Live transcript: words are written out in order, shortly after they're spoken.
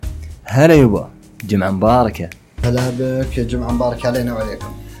هلا يبا، جمعة مباركة. هلا بك، جمعة مباركة علينا وعليكم.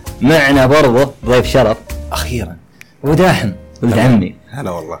 معنا برضه ضيف شرف أخيرا، وداحم ولد عمي.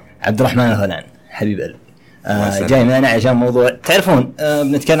 هلا والله، عبد الرحمن الهلان حبيب قلبي. جاي معنا عشان موضوع تعرفون،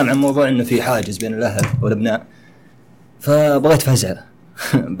 بنتكلم عن موضوع إنه في حاجز بين الأهل والأبناء، فبغيت فزعة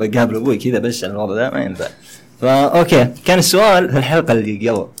بقابل أبوي كذا بس على الوضع ده ما ينفع. فأوكي، كان السؤال في الحلقة اللي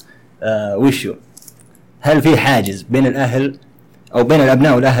قبل وشو هل في حاجز بين الأهل أو بين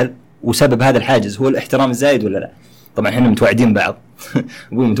الأبناء والأهل، وسبب هذا الحاجز هو الاحترام الزايد ولا لا؟ طبعا احنا متوعدين بعض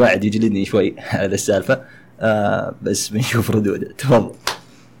أبوي متوعد يجلدني شوي هذا السالفة، بس بنشوف ردوده. تفضل.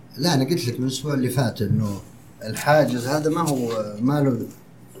 لا أنا قلت لك من الأسبوع اللي فات إنه الحاجز هذا ما له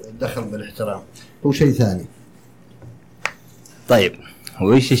دخل بالاحترام، هو شيء ثاني. طيب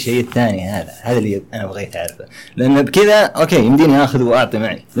وإيش الشيء الثاني هذا اللي أنا بغيت أعرفه، لأن بكذا أوكي يمديني أخذ وأعطي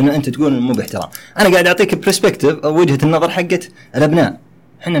معي، لأنه أنت تقول مو باحترام، أنا قاعد أعطيك برسبكتيف أو وجهة النظر حقت الأبناء.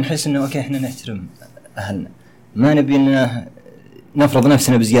 إحنا نحس إنه أوكي إحنا نحترم أهلنا، ما نبي إن نفرض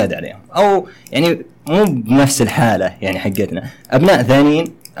نفسنا بزيادة عليهم، أو يعني مو بنفس الحالة يعني حقتنا. أبناء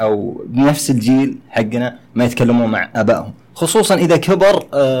ثانيين أو بنفس الجيل حقنا ما يتكلمون مع آبائهم، خصوصا إذا كبر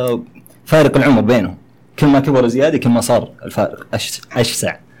فارق العمر بينهم. كل ما كبر زيادة كل ما صار الفارق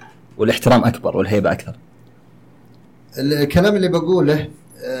أشسع والاحترام أكبر والهيبة أكثر. الكلام اللي بقوله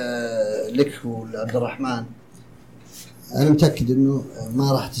لك ولعبد الرحمن أنا متأكد إنه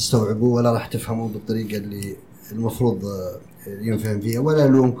ما راح تستوعبوه ولا راح تفهموه بالطريقة اللي المفروض ينفهم فيها، ولا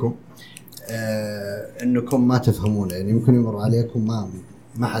ألومكم إنكم ما تفهمونه. يعني يمكن يمر عليكم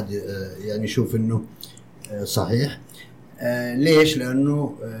ما حد يعني يشوف إنه صحيح. ليش؟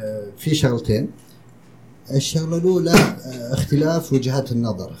 لأنه في شغلتين. الشغلة الأولى اختلاف وجهات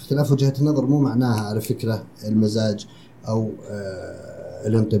النظر. اختلاف وجهات النظر مو معناها على فكرة المزاج أو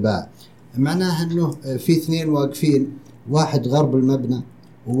الانطباع، معناها أنه في اثنين واقفين، واحد غرب المبنى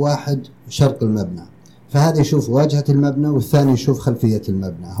وواحد شرق المبنى، فهذا يشوف واجهة المبنى والثاني يشوف خلفية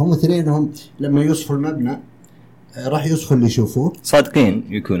المبنى. هم اثنينهم لما يوصفوا المبنى راح يوصفوا اللي يشوفوه، صادقين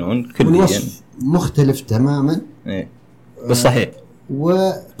يكونون كليا، الوصف مختلف تماما. إيه بالصحيح،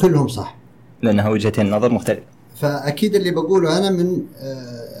 وكلهم صح لأنها وجهتين نظر مختلفة. فأكيد اللي بقوله أنا من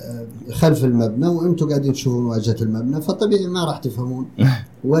خلف المبنى وأنتم قاعدين تشوفون واجهة المبنى، فطبيعي ما راح تفهمون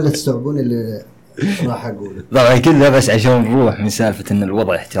ولا تستوعبون اللي راح أقوله. طبعا كلها بس عشان نروح من سالفة إن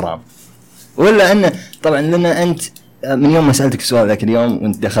الوضع احترام، ولا أنه طبعا لأن أنت من يوم ما سألتك السؤال ذاك اليوم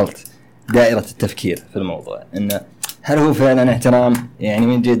وأنت دخلت دائرة التفكير في الموضوع، إنه هل هو فعلا احترام يعني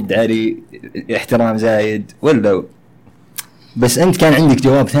من جد عاري احترام زايد، ولا بس أنت كان عندك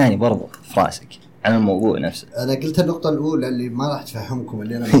جواب ثاني برضه في راسك عن الموضوع نفسه؟ أنا قلت النقطة الأولى اللي ما راح تفهمكم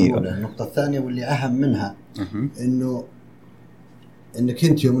اللي أنا بقوله. النقطة الثانية واللي أهم منها إنك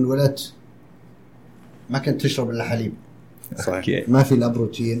أنت يوم انولدت ما كنت تشرب إلا حليب. صحيح. ما في لا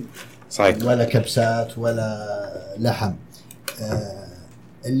بروتين صحيح ولا كبسات ولا لحم.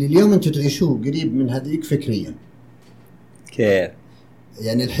 اللي اليوم أنتوا تعيشوه قريب من هذيك فكريا. كيف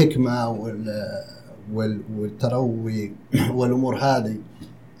يعني الحكمة والتروي والأمور هذه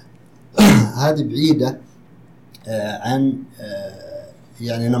بعيدة عن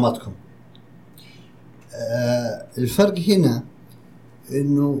يعني نمطكم. الفرق هنا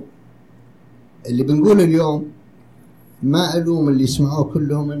إنه اللي بنقوله اليوم ما ألوم اللي يسمعوه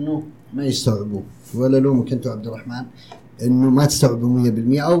كلهم إنه ما يستوعبوه، ولا ألومك أنتوا عبد الرحمن إنه ما تستوعبوا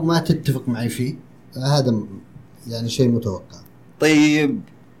 100% أو ما تتفق معي فيه. هذا يعني شيء متوقع. طيب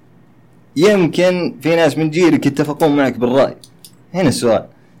يمكن في ناس من جيلك يتفقون معك بالرأي. هنا السؤال،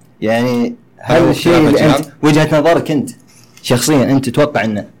 يعني هل الشيء اللي أنت وجهة نظرك أنت شخصيا أنت تتوقع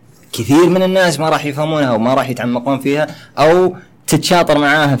أن كثير من الناس ما راح يفهمونها وما راح يتعمقون فيها، أو تتشاطر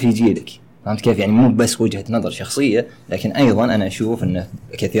معاها في جيلك؟ فهمت كيف؟ يعني مو بس وجهة نظر شخصية، لكن أيضا أنا أشوف أن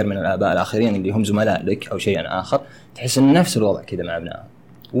كثير من الآباء الآخرين اللي هم زملاء لك أو شيء آخر تحس أن نفس الوضع كذا مع أبنائهم.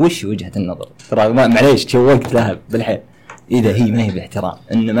 وش وجهة النظر؟ ترى معليش شوقت لها بالحيل. إذا هي ما هي باحترام،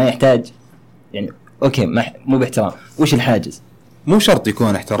 إنه ما يحتاج يعني أوكي مو باحترام، وش الحاجز؟ مو شرط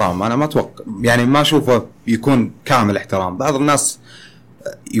يكون احترام. أنا ما أتوقع يعني ما أشوفه يكون كامل احترام. بعض الناس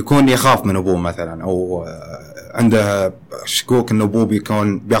يكون يخاف من أبوه مثلا، أو عنده شكوك إن أبوه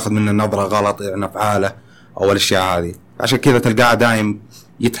بيكون بياخذ منه نظرة غلط عن أفعاله أو الأشياء هذه، عشان كذا تلقاه دايم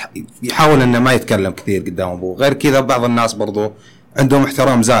يحاول إنه ما يتكلم كثير قدام أبوه. غير كذا بعض الناس برضو عندهم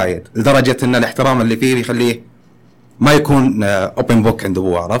احترام زايد لدرجة إن الاحترام اللي فيه يخليه ما يكون اوبن بوك عند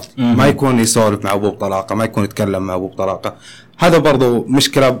ابوه، عرفت؟ ما يكون يسولف مع ابوه بطلاقه، ما يكون يتكلم مع ابوه بطلاقه. هذا برضو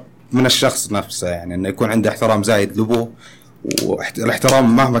مشكله من الشخص نفسه، يعني انه يكون عنده احترام زايد لابوه.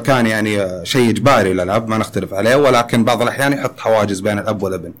 والاحترام مهما كان يعني شيء اجباري للاب، ما نختلف عليه، ولكن بعض الاحيان يحط حواجز بين الاب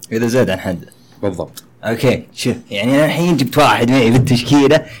والابن اذا زاد عن حده. بالضبط. اوكي شوف، يعني انا الحين جبت واحد معي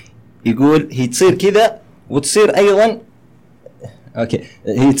بالتشكيله يقول هي تصير كذا وتصير ايضا اوكي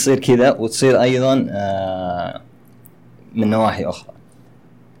هي تصير كذا وتصير ايضا من نواحي اخرى.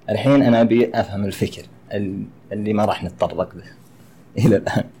 الحين انا ابي افهم الفكر اللي ما راح نتطرق له الى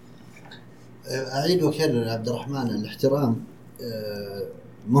الان. اعيد واكرر عبد الرحمن، الاحترام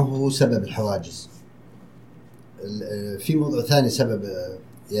ما هو سبب الحواجز. في موضوع ثاني سبب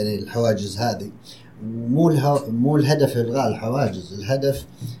يعني الحواجز هذه، مو الهدف الغاء الحواجز، الهدف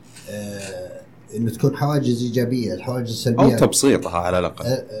انه تكون حواجز ايجابيه. الحواجز السلبيه او تبسيطها على الاقل.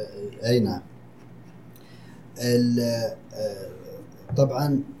 اي نعم.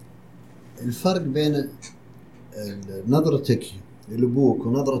 طبعا الفرق بين نظرتك لابوك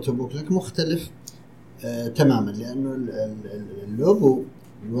ونظره ابوك لك مختلف تماما، لانه الابو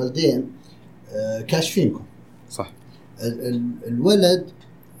الوالدين كاشفينكم. صح. الولد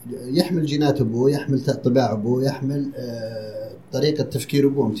يحمل جينات ابوه، يحمل طباع ابوه، يحمل طريقه تفكير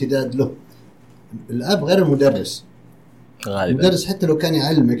ابوه، امتداد له. الاب غير المدرس غالبا. المدرس حتى لو كان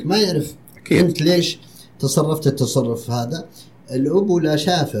يعلمك ما يعرف أكيد. انت ليش تصرفت التصرف هذا. الابو لا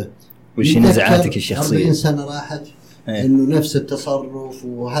شافه وش نزعاتك الشخصيه 40 سنه راحت انه نفس التصرف،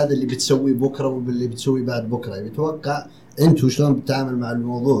 وهذا اللي بتسويه بكره واللي بتسويه بعد بكره. يتوقع انت وشلون بتتعامل مع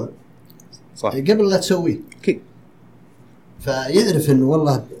الموضوع صح قبل لا تسويه. أكيد. فيعرف انه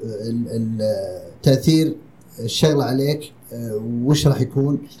والله تاثير الشغله عليك وش راح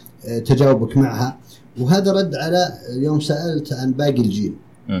يكون تجاوبك معها. وهذا رد على يوم سألت عن باقي الجيل.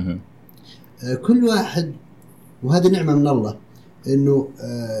 كل واحد، وهذه نعمة من الله، انه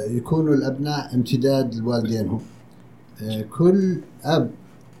يكونوا الابناء امتداد لوالدينهم. كل اب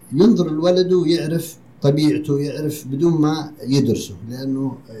ينظر الولد ويعرف طبيعته، يعرف بدون ما يدرسه،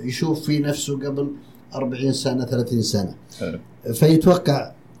 لانه يشوف في نفسه قبل 40 سنة 30 سنة.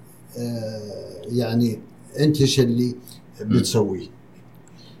 فيتوقع يعني انت ايش اللي بتسويه.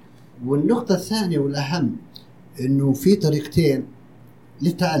 والنقطة الثانية والأهم إنه في طريقتين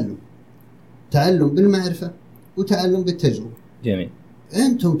للتعلم، تعلم بالمعرفة وتعلم بالتجربة. جميل.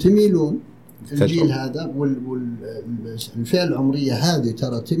 أنتم تميلون الجيل هذا والفئة العمرية هذه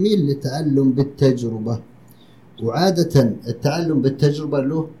ترى تميل للتعلم بالتجربة، وعادة التعلم بالتجربة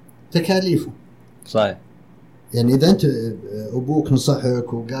له تكاليفه. صحيح. يعني إذا أنت أبوك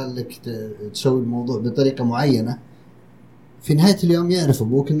نصحك وقال لك تسوي الموضوع بطريقة معينة، في نهاية اليوم يعرف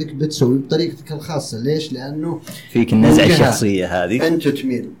أبوك أنك بتسوي بطريقتك الخاصة. ليش؟ لأنه فيك النزعة الشخصية هذه. أنت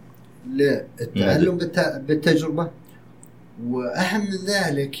تميل للتعلم بالتجربة، وأهم من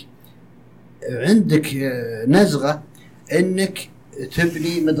ذلك عندك نزغة أنك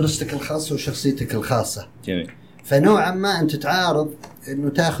تبني مدرستك الخاصة وشخصيتك الخاصة. جميل. فنوعا ما أنت تعارض أنه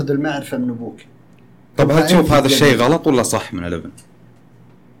تأخذ المعرفة من أبوك. طب هل تشوف هذا الشيء غلط ولا صح من الابن؟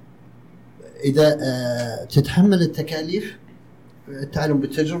 إذا تتحمل التكاليف، التعلم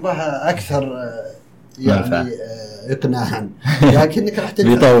بالتجربة أكثر يعني إقناعا، لكنك راح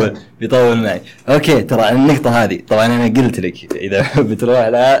بيطول معي. أوكي، ترى النقطة هذه طبعا أنا قلت لك إذا بتروح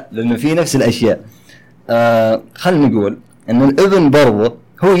لها لأنه في نفس الأشياء. خلنا نقول أن الابن برضه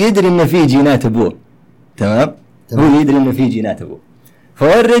هو يدري إنه في جينات أبوه. تمام. هو يدري إنه في جينات أبوه،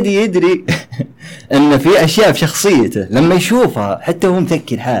 فوردي يدري إنه في أشياء في شخصيته لما يشوفها حتى هو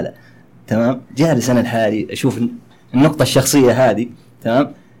مفكر حاله. تمام. جالس أنا الحالي أشوف النقطة الشخصية هذه.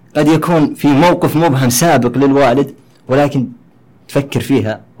 تمام. قد يكون في موقف مبهم سابق للوالد، ولكن تفكر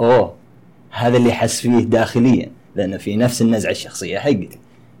فيها هذا اللي حس فيه داخليا، لأنه في نفس النزعة الشخصية حقتك.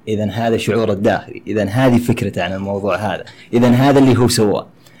 إذن هذا شعور الداخلي، إذن هذه فكرته عن الموضوع هذا، إذن هذا اللي هو سواه.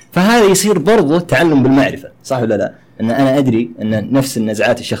 فهذا يصير برضو تعلم بالمعرفة. صح ولا لا؟ أن أنا أدري أن نفس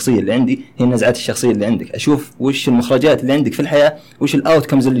النزعات الشخصية اللي عندي هي النزعات الشخصية اللي عندك. أشوف وش المخرجات اللي عندك في الحياة، وش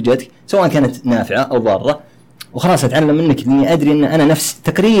الأوتكمز اللي جاتك سواء كانت نافعة أو ضارة، وخلاص أتعلم منك لأني أدري أن أنا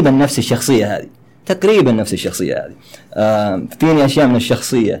تقريبا نفس الشخصية هذه، تقريبا نفس الشخصية هذه. فيني أشياء من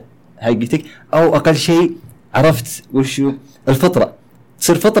الشخصية حقتك، أو أقل شيء عرفت وش الفطرة.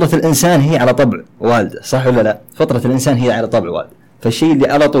 تصير فطرة الإنسان هي على طبع والده. صح ولا لا؟ فطرة الإنسان هي على طبع والده. فالشيء اللي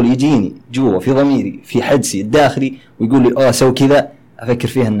على طول يجيني جوا في ضميري في حدسي الداخلي ويقول لي سوي كذا، أفكر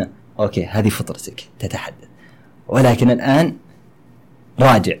فيها أنه أوكي هذه فطرتك تتحدث. ولكن الآن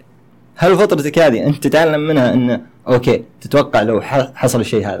راجع، هل فطرتك هذه أنت تتعلم منها أنه أوكي تتوقع لو حصل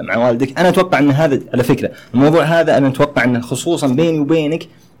الشيء هذا مع والدك؟ أنا أتوقع أن هذا على فكرة الموضوع هذا أنا أتوقع أنه خصوصا بيني وبينك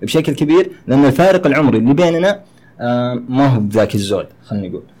بشكل كبير، لأن الفارق العمري اللي بيننا ما هو بذاك الزود خلينا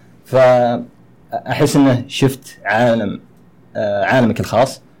نقول. فأحس أنه شفت عالمك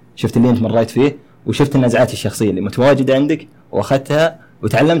الخاص، شفت اللي أنت مريت فيه، وشفت النزعات الشخصية اللي متواجدة عندك وأخذتها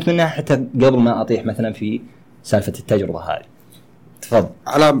وتعلمت منها حتى قبل ما أطيح مثلا في سالفة التجربة هذه. تفضل.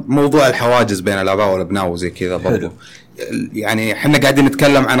 على موضوع الحواجز بين الآباء والأبناء وزي كذا برضو، يعني احنا قاعدين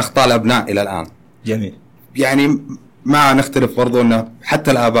نتكلم عن اخطاء الابناء الى الان. جميل. يعني ما نختلف برضو انه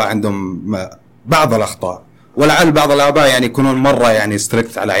حتى الاباء عندهم بعض الاخطاء، ولعل بعض الاباء يعني يكونون مره يعني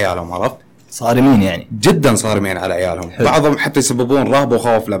ستريكت على عيالهم، عرفت؟ صارمين يعني جدا صارمين على عيالهم. حلو. بعضهم حتى يسببون رهبه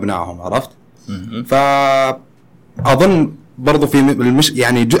وخوف لابنائهم، عرفت؟ فاظن برضو في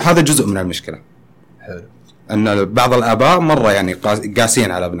يعني هذا جزء من المشكله. حلو. ان بعض الاباء مره يعني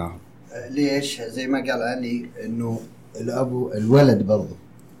قاسين على ابنائهم. ليش؟ زي ما قال علي انه الولد برضو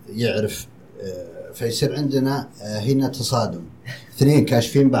يعرف، فيصير عندنا هنا تصادم، اثنين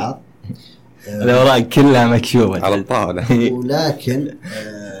كاشفين بعض، الأوراق كلها مكشوفة على الطاولة ولكن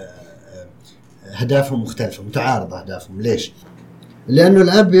أهدافهم مختلفة، متعارضة أهدافهم. ليش؟ لأنه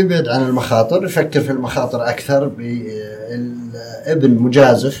الأب يبعد عن المخاطر، يفكر في المخاطر أكثر، الابن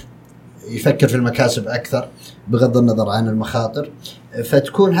مجازف يفكر في المكاسب أكثر بغض النظر عن المخاطر.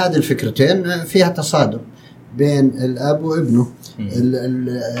 فتكون هذه الفكرتين فيها تصادم بين الأب وابنه.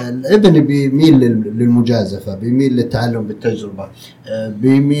 الابن بيميل للمجازفة، بيميل للتعلم بالتجربة،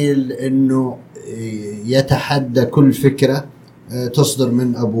 بيميل إنه يتحدى كل فكرة تصدر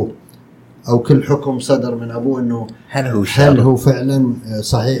من أبوه أو كل حكم صدر من أبوه إنه هل هو فعلا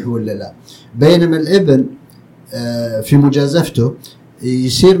صحيح ولا لا. بينما الابن في مجازفته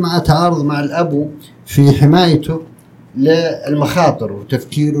يصير معه تعارض مع الأب في حمايته للمخاطر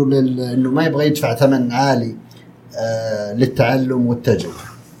وتفكيره إنه ما يبغى يدفع ثمن عالي للتعلم والتجربة.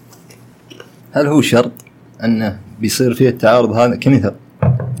 هل هو شرط أنه بيصير فيه التعارض هذا؟ كمثال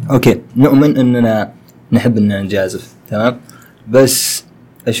أوكي نؤمن أننا نحب أننا نجازف، تمام، بس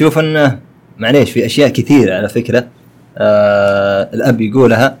أشوف أنه معليش في أشياء كثيرة على فكرة الأب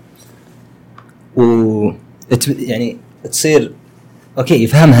يقولها يعني تصير أوكي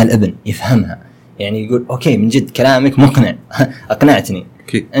يفهمها الابن، يفهمها يعني يقول أوكي من جد كلامك مقنع أقنعتني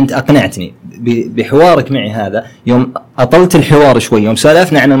أنت أقنعتني بحوارك معي هذا. يوم أطلت الحوار شوي، يوم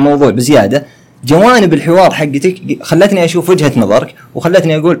سالفنا عن الموضوع بزيادة، جوانب الحوار حقتك خلتني أشوف وجهة نظرك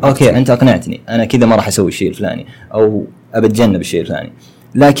وخلتني أقول أوكي أنت أقنعتني، أنا كذا ما راح أسوي الشيء الفلاني أو أبتجنب الشيء الفلاني.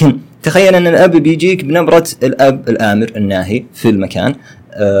 لكن تخيل أن الأب بيجيك بنبرة الأب الآمر الناهي في المكان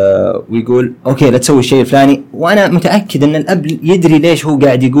ويقول أوكي لا تسوي الشيء الفلاني، وأنا متأكد أن الأب يدري ليش هو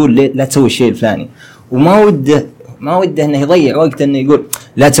قاعد يقول لا تسوي الشيء الفلاني، وما وده أنه يضيع وقت أنه يقول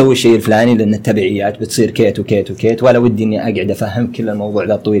لا تسوي الشيء الفلاني لأن التبعيات بتصير كيت وكيت وكيت، ولا ودي أني أقعد أفهم كل الموضوع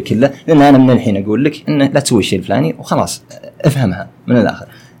ذا الطويل كله، لأن أنا من الحين أقول لك أنه لا تسوي الشيء الفلاني وخلاص افهمها من الآخر.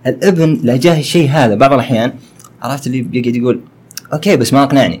 الابن لا جاه الشيء هذا بعض الأحيان، عرفت اللي بيقعد يقول أوكي بس ما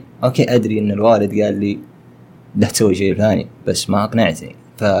أقنعني، أوكي أدري أن الوالد قال لي لا تسوي الشيء الفلاني بس ما أقنعتني،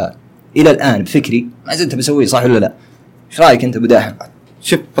 فإلى الآن بفكري ما زلت بسويه، صح ولا لا؟ إيش رأيك أنت أبو داحم؟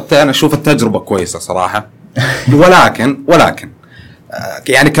 شوف أنا أشوف التجربة كويسة صراحة ولكن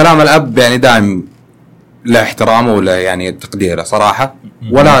يعني كلام الأب يعني دائم له احترامه ولا يعني تقديره صراحة.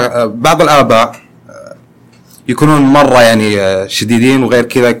 ولا بعض الآباء يكونون مرة يعني شديدين، وغير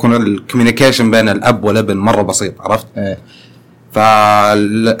كذا يكون الكوميونيكيشن بين الأب والابن مرة بسيط، عرفت؟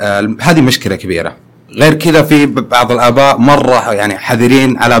 فهذه مشكلة كبيرة. غير كذا في بعض الآباء مرة يعني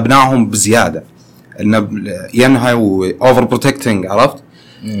حذرين على أبنائهم بزيادة، إنه ينهوا over protecting، عرفت؟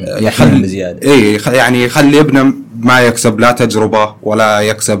 يحمل بزيادة. يعني يخلي ابنه ما يكسب لا تجربة ولا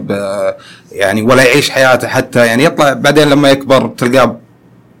يكسب يعني ولا يعيش حياته، حتى يعني يطلع بعدين لما يكبر تلقاه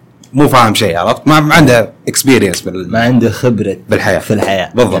مو فاهم شيء، عرفت؟ ما عنده experience ما عنده خبرة بالحياة في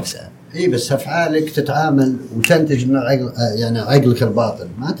الحياة بالضبط. بس أفعالك تتعامل وتنتج من يعني عقلك الباطن،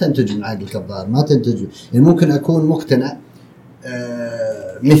 ما تنتج من عقلك الظاهر، ما تنتج. يعني ممكن أكون مقتنع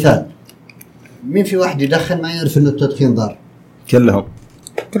مثال، مين في واحد يدخن ما يعرف إنه التدخين ضار؟ كلهم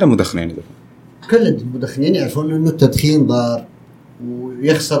مدخنين، كل المدخنين يعرفون إنه التدخين ضار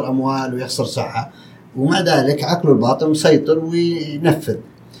ويخسر أموال ويخسر صحة، ومع ذلك عقله الباطن مسيطر وينفذ.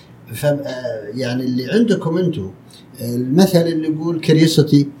 يعني اللي عندكم أنتم المثل اللي يقول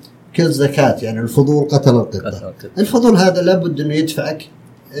كريستي كالزكاة، يعني الفضول قتل القطة. الفضول هذا لابد إنه يدفعك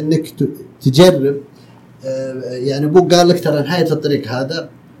إنك تجرب. يعني أبوك قال لك ترى نهاية الطريق هذا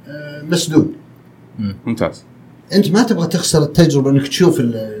مسدود. ممتاز. أنت ما تبغى تخسر التجربة إنك تشوف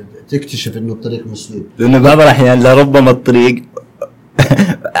تكتشف إنه الطريق مسدود، لأنه بعض الأحيان لربما الطريق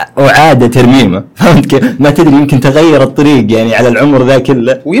وعادة ترميمه، فهمت كيف؟ ما تدري يمكن تغير الطريق يعني على العمر ذا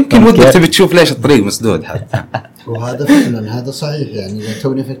كله، ويمكن ودك تبي تشوف ليش الطريق مسدود حتى. وهذا فعلا هذا صحيح. يعني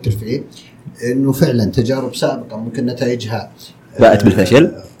توني أفكر فيه إنه فعلا تجارب سابقة ممكن نتائجها باءت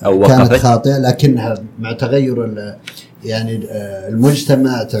بالفشل أو كانت خاطئة، لكنها مع تغير يعني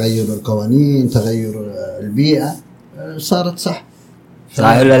المجتمع، تغير القوانين، تغير البيئة، صارت صح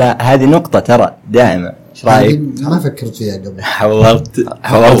ولا لا؟ هذه نقطة ترى دائما. ايش رايك؟ ما فكرت فيها قبل،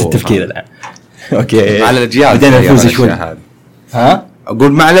 حولت التفكير الآن. اوكي مع الاجيال بدنا نفوز شوي. ها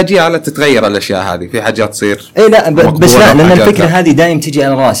اقول مع الاجيال تتغير الاشياء هذه، في حاجات تصير اي لا بس لا، لان الفكره لا. هذه دائم تجي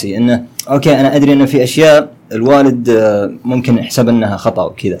على راسي انه اوكي انا ادري انه في اشياء الوالد ممكن يحسب انها خطا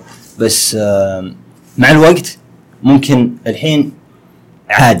وكذا، بس مع الوقت ممكن الحين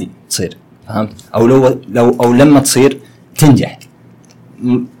عادي تصير، فهمت؟ او لو لما تصير تنجح.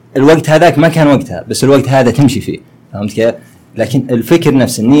 الوقت هذاك ما كان وقتها، بس الوقت هذا تمشي فيه، فهمت كيف؟ لكن الفكر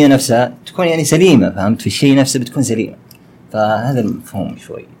نفسه، النية نفسها تكون يعني سليمة، فهمت؟ في الشيء نفسه بتكون سليمة. فهذا المفهوم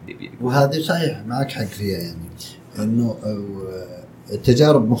شوي. وهذه صحيح معك حق فيها، يعني انه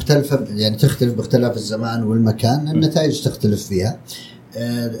التجارب مختلفة، يعني تختلف باختلاف الزمان والمكان، النتائج تختلف فيها.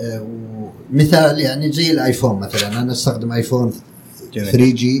 مثال يعني زي الايفون مثلا، انا استخدم ايفون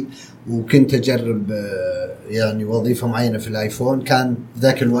 3G وكنت اجرب يعني وظيفة معينة في الايفون، كان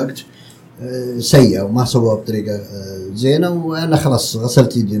ذاك الوقت سيئة وما سووها بطريقة زينة، وانا خلاص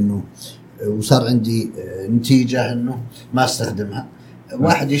غسلت يدي انه وصار عندي نتيجة انه ما استخدمها.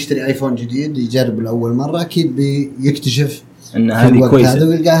 واحد يشتري ايفون جديد يجرب لاول مرة، اكيد بيكتشف ان هذه كويسة هذا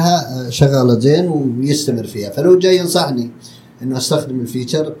ويلقاها شغالة زين ويستمر فيها. فلو جاي ينصحني انه استخدم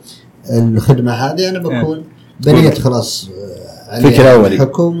الفيتشر الخدمة هذه، انا بكون بنيت خلاص فكرة أولي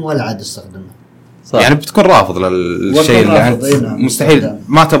حكم ولا عاد استخدمها. صح. يعني بتكون رافض للشيء اللي انت مستحيل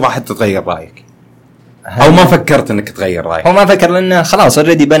ما تبغى حتى تغير رايك، او ما فكرت انك تغير رايك. هو ما فكر لانه خلاص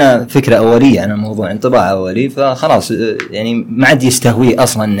اوريدي بنى فكره اوليه عن الموضوع، انطباع اولي، فخلاص يعني ما عاد يستهويه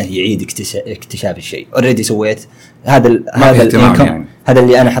اصلا انه يعيد اكتشاف الشيء. اوريدي سويت هذا يعني. هذا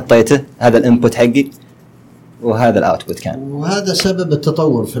اللي انا حطيته، هذا الانبوت حقي وهذا الاوتبوت كان. وهذا سبب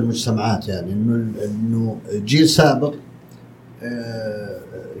التطور في المجتمعات، يعني انه جيل سابق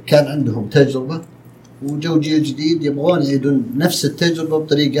كان عندهم تجربه، وجو جيل جديد يبغون يعيدون نفس التجربة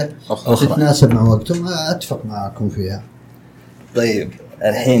بطريقة أخرى تتناسب مع وقتهم. أتفق معكم فيها. طيب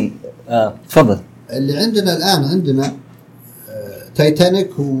الحين تفضل. اللي عندنا الآن عندنا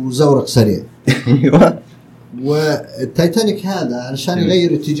تايتانيك وزورق سريع. والتايتانيك هذا علشان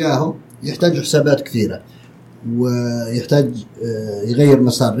يغير اتجاهه يحتاج حسابات كثيرة، ويحتاج يغير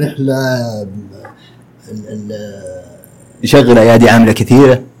مسار رحلة، يشغل أيادي عاملة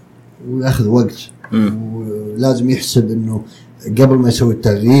كثيرة ويأخذ وقت. ولازم يحسب انه قبل ما يسوي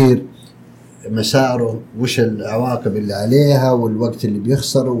التغيير مساره وش العواقب اللي عليها والوقت اللي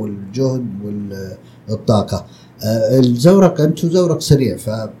بيخسره والجهد والطاقة. الزورق انتو زورق سريع، ف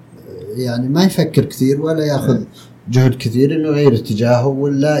يعني ما يفكر كثير ولا ياخذ جهد كثير انه يغير اتجاهه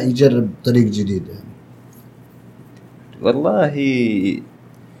ولا يجرب طريق جديد. يعني والله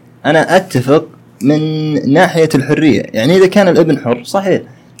انا اتفق من ناحية الحرية، يعني اذا كان الابن حر صحيح،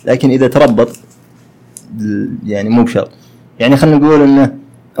 لكن اذا تربط يعني مو بشرط. يعني خلينا نقول انه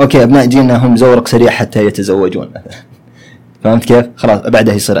اوكي ابناء جيلنا هم زورق سريع حتى يتزوجون فهمت كيف؟ خلاص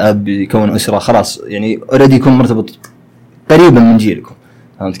بعدها يصير اب، يكون اسره، خلاص يعني اوريدي يكون مرتبط قريبا من جيلكم،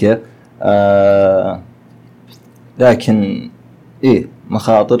 فهمت كيف؟ لكن ايه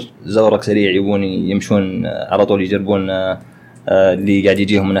مخاطر زورق سريع يبون يمشون على طول يجربون اللي قاعد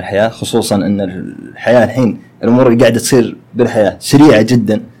يجيهم من الحياه، خصوصا ان الحياه الحين الامور اللي قاعده تصير بالحياه سريعه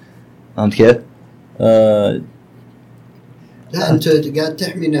جدا، فهمت كيف؟ لا انت قاعد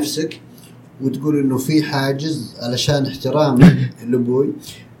تحمي نفسك وتقول انه في حاجز علشان احترام لابوي،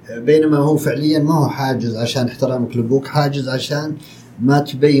 بينما هو فعليا ما هو حاجز عشان احترامك لابوك، حاجز عشان ما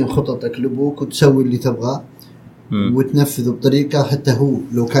تبين خططك لابوك وتسوي اللي تبغاه وتنفذه بطريقة حتى هو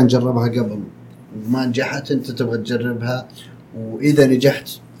لو كان جربها قبل وما نجحت انت تبغى تجربها، واذا نجحت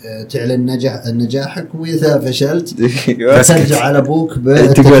تعلن نجاحك، واذا فشلت ترجع على ابوك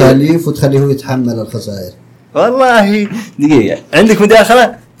بالتكاليف وتخليه يتحمل الخسائر. والله دقيقة، عندك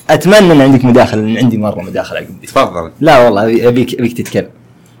مداخلة؟ اتمنى ان عندك مداخلة، لان عندي مرة مداخلة عندي. تفضل. لا والله ابيك تتكلم.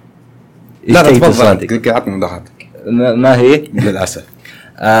 لا تفضل، عطني مداخلتك. ما هي؟ للاسف.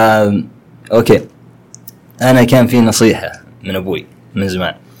 اوكي، انا كان في نصيحة من ابوي من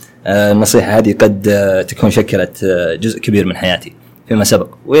زمان. النصيحة هذه قد تكون شكلت جزء كبير من حياتي فيما سبق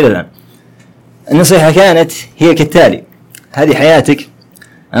والى الان. النصيحة كانت هي كالتالي: هذه حياتك،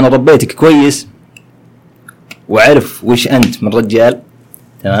 انا ربيتك كويس وعرف وش أنت من رجال،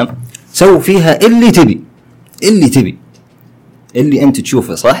 تمام؟ سو فيها اللي تبي اللي أنت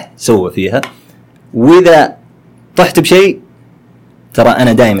تشوفه صح سوى فيها، وإذا طحت بشيء ترى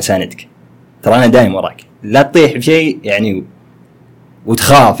أنا دائما أساندك، ترى أنا دائما وراك، لا تطيح بشيء يعني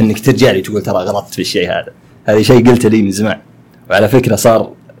وتخاف إنك ترجع لي تقول ترى غلطت في الشيء هذا. هذا شيء قلته لي من زمان، وعلى فكرة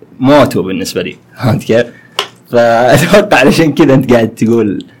صار موتو بالنسبة لي، فهمت كيف؟ فأتوقع علشان كذا أنت قاعد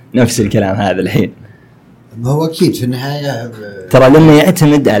تقول نفس الكلام هذا الحين. ما هو أكيد في النهاية ترى لأنه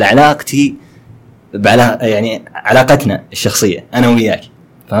يعتمد على علاقتي يعني علاقتنا الشخصية أنا وياك،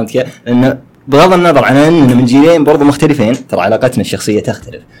 فهمت كيف؟ لأنه بغض النظر عن اننا من جيلين برضو مختلفين، ترى علاقتنا الشخصيه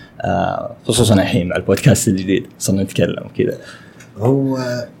تختلف، خصوصا الحين مع البودكاست الجديد صرنا نتكلم وكذا. هو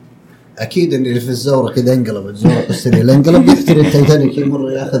اكيد ان اللي في الزورق اذا انقلبت زورق السرير انقلب يحتري التايتانيك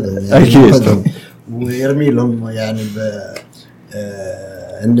يمر ياخذهم يعني اكيد ويرمي لهم يعني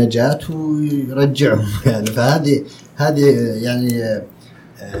النجاة ويرجعهم يعني. فهذه يعني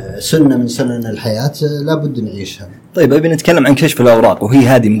سنة من سنن الحياة لابد نعيشها. طيب أبي نتكلم عن كشف الأوراق، وهي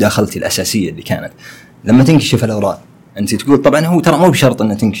هذه مداخلتي الأساسية اللي كانت لما تنكشف الأوراق. أنت تقول طبعا هو ترى مو بشرط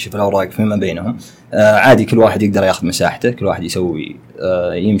أن تنكشف الأوراق فيما بينهم، عادي كل واحد يقدر ياخذ مساحته، كل واحد يسوي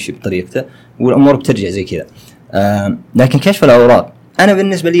يمشي بطريقته والأمور بترجع زي كذا. لكن كشف الأوراق أنا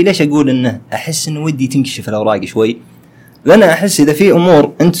بالنسبة لي ليش أقول إنه أحس إنه ودي تنكشف الأوراق شوي، لأن أحس إذا في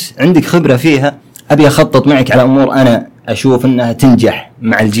أمور أنت عندك خبرة فيها أبي أخطط معك على أمور أنا أشوف أنها تنجح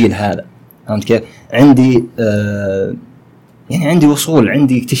مع الجيل هذا. فهمت كيف؟ عندي يعني عندي وصول،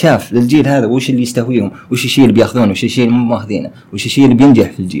 عندي اكتشاف للجيل هذا، وش اللي يستهويهم، وش الشيء اللي بياخذونه، وش الشيء اللي مو ماخذينه، وش الشيء اللي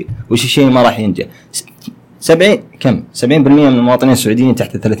بينجح في الجيل، وش الشيء اللي ما راح ينجح. 70% من المواطنين السعوديين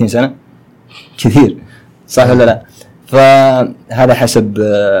تحت 30 سنة كثير، صح ولا لا؟ فهذا حسب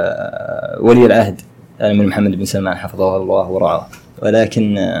ولي العهد من محمد بن سلمان حفظه الله ورعاه.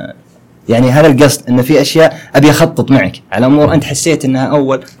 ولكن يعني هذا القصد أن في أشياء أبي أخطط معك على أمور أنت حسيت أنها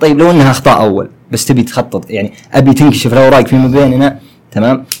أول، طيب لو أنها أخطاء أول بس تبي تخطط، يعني أبي تنكشف الأوراق فيما بيننا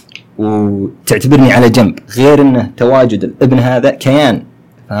تمام، وتعتبرني على جنب، غير أنه تواجد الابن هذا كيان،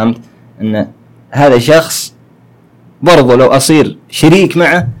 فهمت أن هذا شخص برضو لو أصير شريك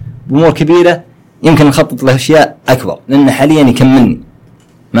معه بأمور كبيرة يمكن نخطط له أشياء أكبر، لأنه حاليا يكملني.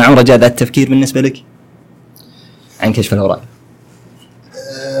 ما عمره جاء ذا التفكير بالنسبة لك عن كشف الأوراق؟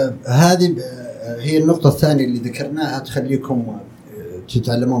 هذه هي النقطة الثانية اللي ذكرناها، تخليكم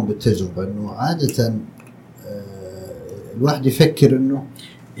تتعلمون بالتجربة. إنه عادة الواحد يفكر إنه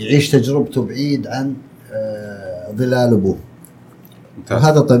يعيش تجربته بعيد عن ظلال أبوه،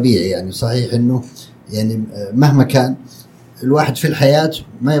 وهذا طبيعي يعني. صحيح إنه يعني مهما كان الواحد في الحياة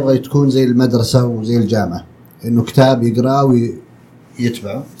ما يبغى تكون زي المدرسة وزي الجامعة إنه كتاب يقرأ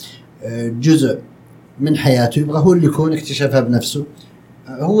ويتبعه، جزء من حياته يبغى هو اللي يكون اكتشفها بنفسه،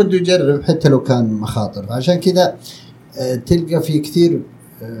 هو بده يجرب حتى لو كان مخاطر. عشان كذا تلقى في كثير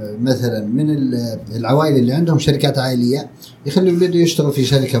مثلا من العوائل اللي عندهم شركات عائلية يخلي ولاده يشتغل في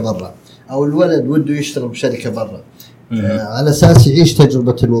شركة برا، أو الولد وده يشتغل بشركة برا على أساس يعيش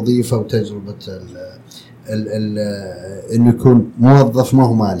تجربة الوظيفة وتجربة إنه يكون موظف ما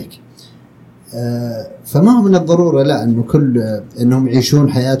هو مالك. فما هو من الضرورة لا إنهم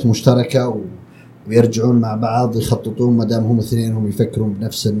يعيشون حياة مشتركة ويرجعون مع بعض يخططون ما دام هم اثنين هم يفكرون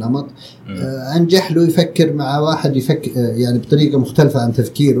بنفس النمط. أنجح له يفكر مع واحد يفكر يعني بطريقة مختلفة عن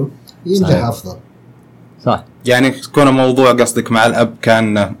تفكيره ينجح. صحيح. أفضل. صح. يعني كون الموضوع قصدك مع الأب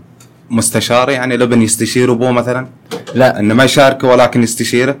كان مستشار، يعني الابن يستشير أبوه مثلا، لا إنه ما يشاركه ولكن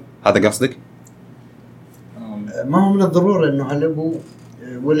يستشيره، هذا قصدك؟ ما هو من الضرورة إنه الأب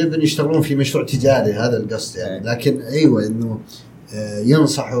والابن يشتغلون في مشروع تجاري، هذا القصد يعني. لكن أيوة إنه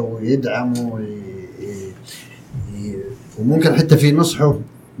ينصحه ويدعمه وممكن حتى في نصحه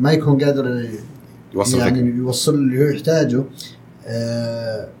ما يكون قادر يعني يوصل اللي هو يحتاجه.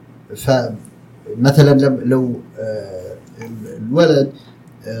 فمثلا لو الولد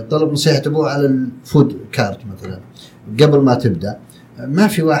طلب نصيحة أبوه على الفود كارت مثلا قبل ما تبدأ، ما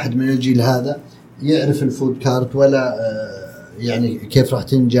في واحد من الجيل هذا يعرف الفود كارت ولا يعني كيف راح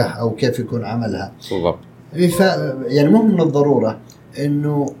تنجح أو كيف يكون عملها بالضبط. يعني مو من الضرورة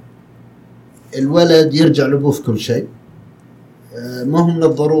إنه الولد يرجع لأبوه في كل شيء، ما هو من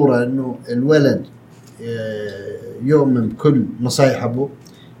الضرورة إنه الولد يؤمن بكل نصائح أبوه.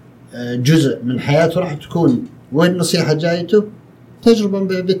 جزء من حياته راح تكون وين نصيحة جايته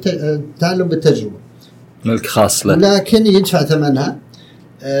تجربة تعلم بالتجربة، ملك خاص له، لكن يدفع ثمنها.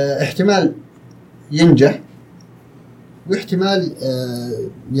 احتمال ينجح واحتمال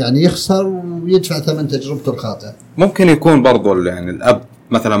يعني يخسر ويدفع ثمن تجربته الخاطئة. ممكن يكون برضو يعني الأب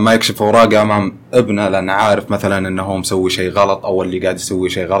مثلا ما يكشف أوراقه أمام ابنه لأنه عارف مثلا أنه هو مسوي شيء غلط أو اللي قاعد يسوي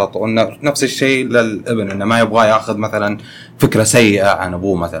شيء غلط، وأنه نفس الشيء للابن أنه ما يبغى يأخذ مثلا فكرة سيئة عن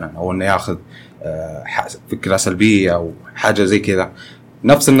أبوه مثلا، أو أنه يأخذ فكرة سلبية أو حاجة زي كذا.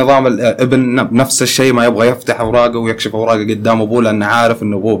 نفس النظام الابن نفس الشيء ما يبغى يفتح أوراقه ويكشف أوراقه قدام أبوه لأنه عارف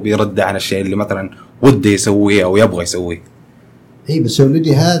أنه أبوه بيرد عن الشيء اللي مثلا وده يسويه أو يبغى يسويه. بس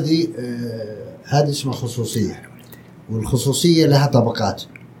ولدي هذه اسمها خصوصية، والخصوصية لها طبقات.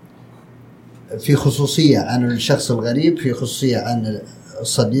 في خصوصية عن الشخص الغريب، في خصوصية عن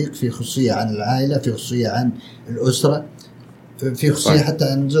الصديق، في خصوصية عن العائلة، في خصوصية عن الأسرة، في خصوصية حتى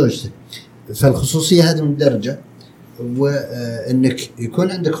عن زوجته. فالخصوصية هذه مندرجة، وانك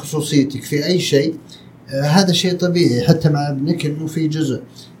يكون عندك خصوصيتك في اي شيء، هذا شيء طبيعي حتى مع ابنك، انه في جزء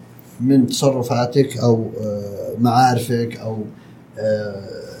من تصرفاتك او معارفك او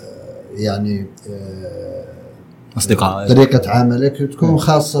يعني اصدقاء طريقة عملك تكون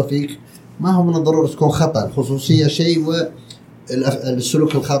خاصة فيك. ما هو من الضرورة تكون خطأ، الخصوصية شيء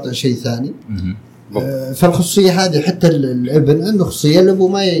والسلوك الخاطئ شيء ثاني. فالخصوصية هذه حتى الابن عنده خصوصية، الأبو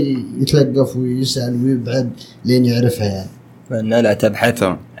ما يتلقف ويسأل ويبعد لين يعرفها يعني. فإن لا تبحث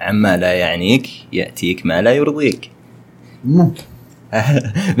عما لا يعنيك يأتيك ما لا يرضيك. ممكن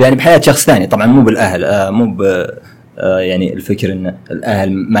يعني بحياة شخص ثاني طبعا، مو بالأهل، مو يعني الفكر ان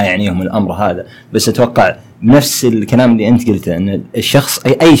الاهل ما يعنيهم الامر هذا، بس اتوقع نفس الكلام اللي انت قلته، ان الشخص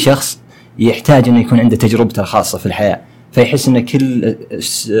اي شخص يحتاج انه يكون عنده تجربته الخاصه في الحياه، فيحس ان كل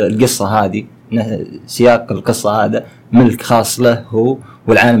القصه هذه، سياق القصه هذا ملك خاص له هو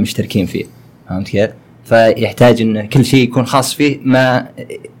والعالم مشتركين فيه. فهمت كيف؟ فيحتاج ان كل شيء يكون خاص فيه ما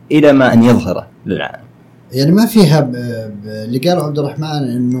الى ما ان يظهره للعالم. يعني ما فيها اللي قال عبد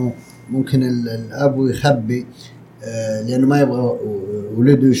الرحمن انه ممكن الاب يخبي لأنه ما يبغى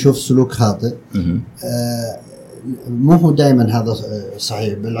ولده يشوف سلوك خاطئ. مو هو دائما هذا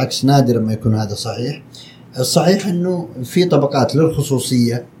صحيح، بالعكس نادر ما يكون هذا صحيح. الصحيح أنه في طبقات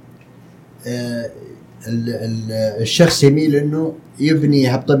للخصوصية، الشخص يميل أنه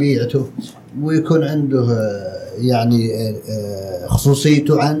يبنيها بطبيعته ويكون عنده يعني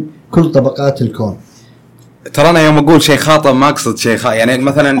خصوصيته عن كل طبقات الكون. ترى أنا يوم أقول شيء خاطئ ما أقصد شيء خاطئ، يعني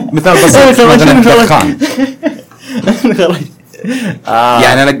مثلا مثال بسيط مثلا دخان.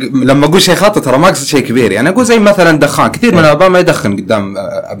 يعني أنا لما أقول شيء خاطئ ترى ما أقصد شيء كبير، يعني أقول زي مثلا دخان، كثير من الآباء ما يدخن قدام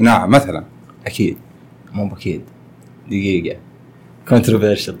أبنائه مثلا. أكيد مو بأكيد، دقيقة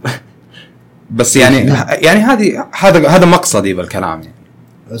controversial بس يعني هذا مقصدي بالكلام يعني.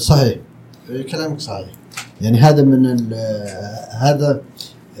 صحيح كلامك صحيح، يعني هذا من هذا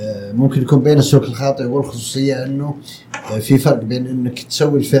ممكن يكون بين السلوك الخاطئ والخصوصية، أنه في فرق بين أنك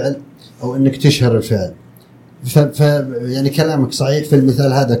تسوي الفعل أو أنك تشهر الفعل. يعني كلامك صحيح في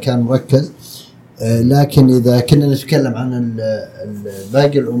المثال هذا كان مركز، لكن إذا كنا نتكلم عن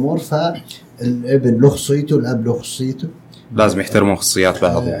باقي الأمور فالابن له خصوصيته والأب له خصوصيته، لازم يحترمون خصوصيات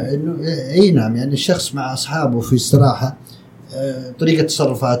بعض يعني. إنه أي نعم، يعني الشخص مع أصحابه في استراحة طريقة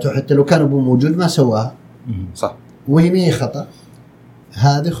تصرفاته حتى لو كان أبوه موجود ما سواها صح، وهي مية خطأ،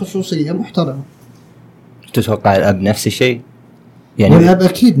 هذه خصوصية محترمة. تتوقع الأب نفس الشيء؟ يعني والأب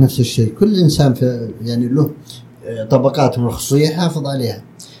أكيد نفس الشيء، كل إنسان في يعني له طبقات من الخصوصية يحافظ عليها.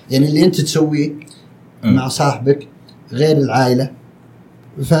 يعني اللي أنت تسويه مع صاحبك غير العائلة،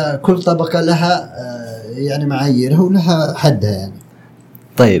 فكل طبقة لها يعني معاييرها ولها حدها يعني.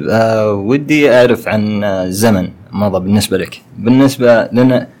 طيب ودي أعرف عن زمن مضى بالنسبة لك، بالنسبة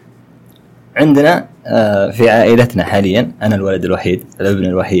لنا عندنا في عائلتنا حاليا أنا الولد الوحيد، الابن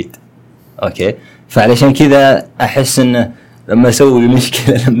الوحيد، أوكي، فعلشان كذا أحس إنه لما أسوي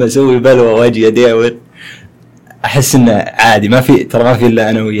مشكلة، لما أسوي بلوى واجي أداور، أحس إنه عادي، ما في ترى ما في إلا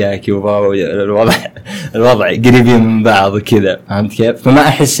أنا وياك وبابا، الوضع قريبين من بعض وكذا. فهمت كيف؟ فما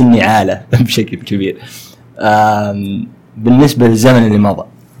أحس إني عالة بشكل كبير. بالنسبة للزمن اللي مضى،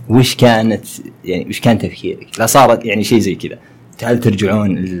 وش كان تفكيرك؟ لا صارت يعني شيء زي كذا، هل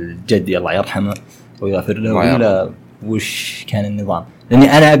ترجعون الجدي الله يرحمه ويغفر له، ولا وش كان النظام؟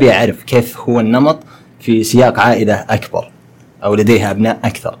 لأني أنا أبي أعرف كيف هو النمط في سياق عائلة أكبر أو لديها أبناء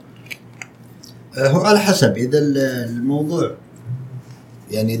أكثر. هو على حسب، إذا الموضوع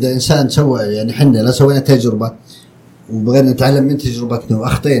يعني إذا إنسان سوى، يعني حنا لا سوينا تجربة وبغينا نتعلم من تجربتنا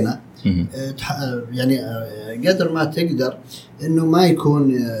وأخطينا، يعني قدر ما تقدر إنه ما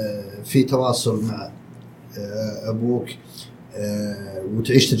يكون في تواصل مع أبوك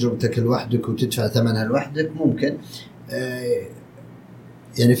وتعيش تجربتك لوحدك وتدفع ثمنها لوحدك. ممكن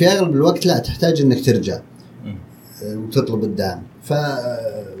يعني في أغلب الوقت لا، تحتاج إنك ترجع وتطلب الدعم،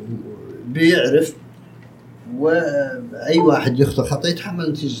 فبيعرف، وأي واحد يخطئ خطأ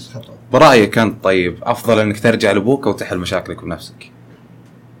يتحمل نتيجة خطأ. برأيك أنت طيب أفضل إنك ترجع لأبوك أو تحل مشاكلك بنفسك؟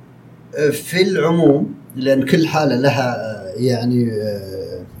 في العموم، لأن كل حالة لها يعني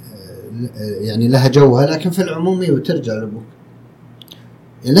لها جوها، لكن في العموم وترجع لأبوك.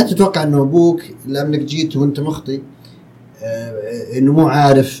 يعني لا تتوقع أنه أبوك لأنك جيت وأنت مخطئ إنه مو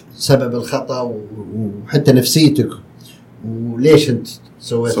عارف سبب الخطأ وحتى نفسيتك وليش أنت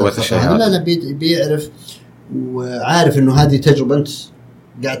سويت الخطأ. لا بيعرف وعارف إنه هذه تجربة، أنت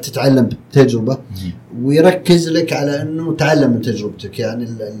قاعد تتعلم تجربة، ويركز لك على إنه تعلم من تجربتك. يعني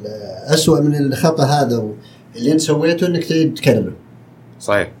الأسوأ من الخطأ هذا اللي أنت سويته إنك تعيد تكرره.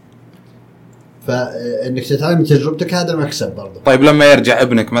 صحيح. فإنك تتعلم من تجربتك هذا مكسب برضه. طيب لما يرجع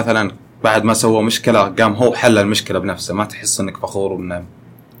ابنك مثلا بعد ما سوى مشكلة قام هو حل المشكلة بنفسه، ما تحس انك فخور انه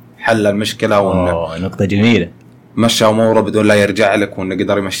حل المشكلة وانه نقطة جميلة مشى اموره بدون لا يرجع لك، وانه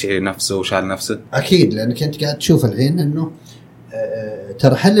قدر يمشي نفسه وشال نفسه. اكيد، لانك انت قاعد تشوف الحين انه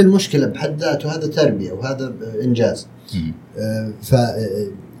ترى حل المشكلة بحد ذاته هذا تربية وهذا انجاز. ف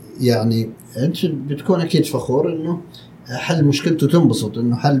يعني انت بتكون اكيد فخور انه حل مشكلته، تنبسط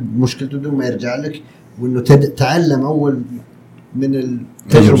انه حل مشكلته بدون ما يرجع لك، وانه تعلم اول من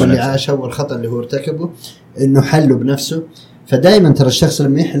التجربة اللي عاشها والخطأ اللي هو ارتكبه انه حله بنفسه. فدائما ترى الشخص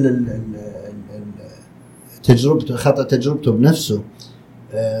لما يحل تجربته خطأ تجربته بنفسه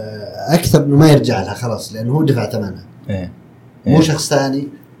اكثر انه ما يرجع لها خلاص، لانه هو دفع ثمنها. مو شخص ثاني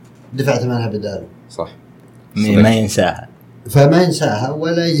دفع ثمنها بداله. صح. ما ينساها، فما ينساها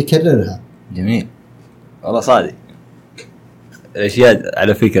ولا يكررها. جميل والله صادق. الأشياء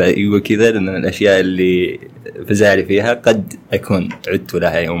على فكرة يقول كذا، من الأشياء اللي فزعلي فيها قد أكون عدت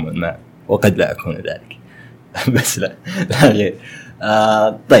لها يوما ما وقد لا أكون ذلك. بس لا غير.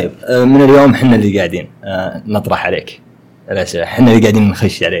 طيب، من اليوم حنا اللي قاعدين نطرح عليك الأسئلة، حنا اللي قاعدين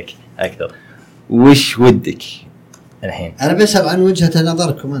نخش عليك أكثر. وش ودك الحين؟ أنا بسأل عن وجهة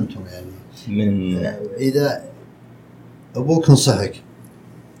نظركم أنتم، يعني من إذا أبوك نصحك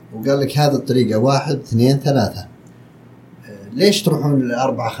وقال لك هذه الطريقة 1 2 3، ليش تروحون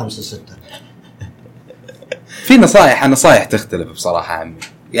 4 5 6؟ في نصائح تختلف بصراحة عمي.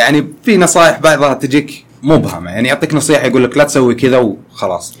 يعني في نصائح بعضها تجيك مبهمة، يعني يعطيك نصيحة يقول لك لا تسوي كذا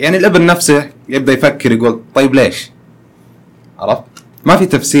وخلاص، يعني الابن نفسه يبدأ يفكر يقول طيب ليش؟ عرفت؟ ما في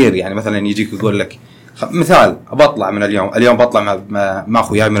تفسير. يعني مثلا يجيك يقول لك مثال، بطلع من اليوم بطلع مع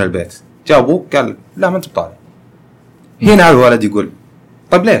أخوياي من البيت، جاء أبوك قال لا ما أنت بطالع. هنا الولد يقول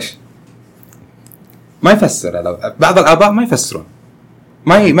طيب ليش؟ ما يفسر. بعض الآباء ما يفسرون،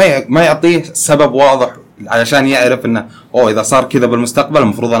 ما يعطيه سبب واضح علشان يعرف إنه إذا صار كذا بالمستقبل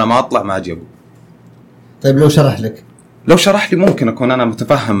المفروض أنا ما أطلع ما أجيبه. طيب لو شرح لك؟ لو شرح لي ممكن أكون أنا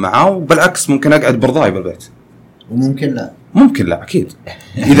متفهم معه، وبالعكس ممكن أقعد برضاي بالبيت. وممكن لا. ممكن لا أكيد.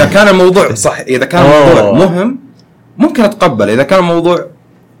 إذا كان الموضوع صح، إذا كان الموضوع مهم ممكن أتقبل، إذا كان الموضوع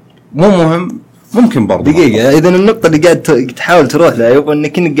مو مهم ممكن برضه. دقيقة، إذا النقطة اللي قاعد تحاول تروح لها يبقى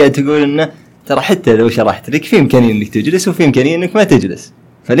إنك قاعد تقول إنه ترى حتى لو شرحت لك في إمكانية إنك تجلس وفي إمكانية إنك ما تجلس،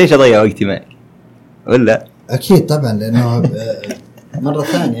 فليش أضيع وقتي معك؟ ولا؟ أكيد طبعا، لأنه مرة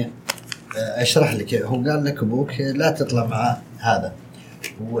ثانية أشرح لك. هو قال لك أبوك لا تطلع مع هذا،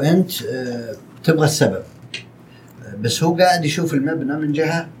 وأنت تبغى السبب، بس هو قاعد يشوف المبنى من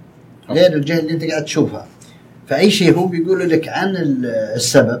جهة غير الجهة اللي أنت قاعد تشوفها. فأي شيء هو بيقول لك عن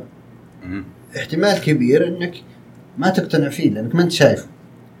السبب احتمال كبير إنك ما تقتنع فيه لأنك ما أنت شايفه.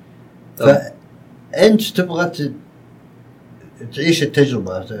 فأنت تبغى تعيش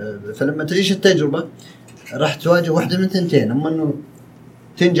التجربة، فلما تعيش التجربة راح تواجه واحدة من ثنتين، أما إنه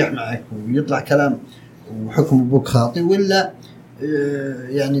تنجح معك ويطلع كلام وحكم أبوك خاطئ، ولا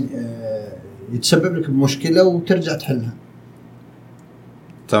يعني يتسبب لك بمشكلة وترجع تحلها.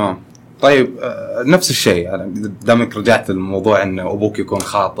 تمام. طيب نفس الشيء، يعني دامك رجعت الموضوع إن أبوك يكون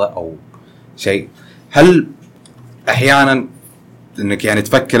خاطئ أو شيء، هل أحيانا إنك يعني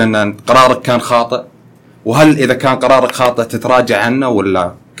تفكر إن قرارك كان خاطئ؟ وهل إذا كان قرارك خاطئ تتراجع عنه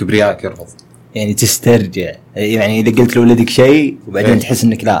ولا كبريائك يرفض؟ يعني تسترجع، يعني إذا قلت لولدك شيء وبعدين تحس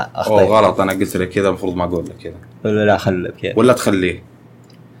إنك لا أخطأت، غلط أنا قلت لك كذا المفروض ما أقول لك كذا، ولا لا خلك كذا، ولا تخليه؟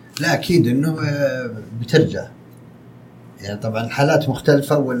 لا أكيد إنه بترجع. يعني طبعا الحالات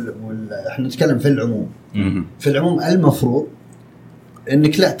مختلفة إحنا نتكلم في العموم. في العموم المفروض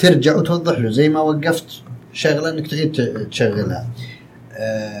إنك لا ترجع وتوضح له، زي ما وقفت شغلة إنك تعيد تشغلها.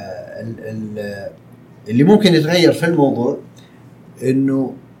 اللي ممكن يتغير في الموضوع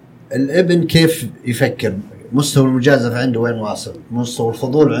إنه الابن كيف يفكر، مستوى المجازفة عنده وين واصل، مستوى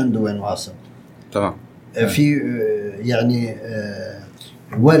الفضول عنده وين واصل. تمام. في يعني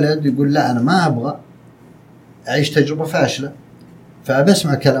ولد يقول لا أنا ما أبغى أعيش تجربة فاشلة،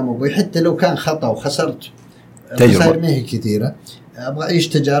 فأبسمع كلام أبوي حتى لو كان خطأ وخسرت تجربة ما هي كثيرة، أبغى أعيش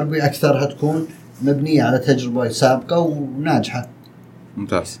تجاربي أكثرها تكون مبنية على تجربة سابقة وناجحة.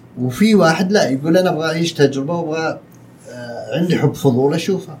 ممتاز. وفي واحد لا يقول أنا أبغى أعيش تجربة وأبغى عندي حب فضول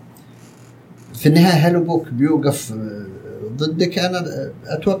أشوفها. في النهاية هل أبوك بيوقف ضدك؟ أنا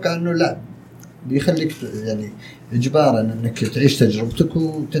أتوقع أنه لا، بيخليك يعني إجبارا أنك تعيش تجربتك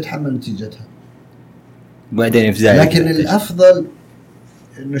وتتحمل نتيجتها. وبعدين يفزع. لكن الأفضل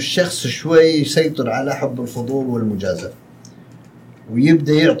أنه الشخص شوي يسيطر على حب الفضول والمجازفة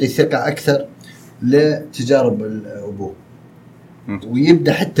ويبدأ يعطي ثقة أكثر لتجارب أبوه،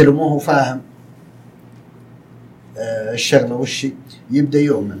 ويبدأ حتى لو ما هو فاهم الشغلة والشيء يبدأ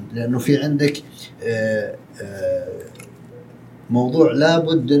يؤمن، لأنه في عندك موضوع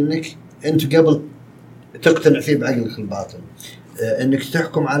لابد أنك انت قبل تقتنع فيه بعقلك الباطن انك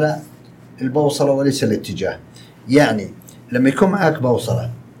تحكم على البوصله وليس الاتجاه. يعني لما يكون معك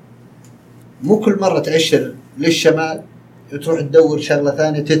بوصله مو كل مره تأشر للشمال تروح تدور شغله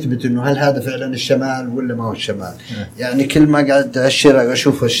ثانيه تثبت انه هل هذا فعلا الشمال ولا ما هو الشمال. يعني كل ما قاعد أأشر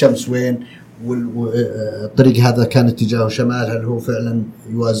اشوف الشمس وين والطريق هذا كان اتجاهه شمال، هل هو فعلا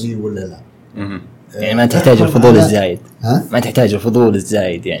يوازيه ولا لا. يعني ما تحتاج الفضول الزايد. ما تحتاج الفضول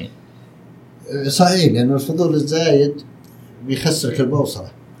الزايد يعني. صحيح، لأنه الفضول الزايد بيخسرك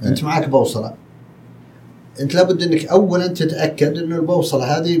البوصلة. أنت معك بوصلة، أنت لابد أنك أولا تتأكد أنه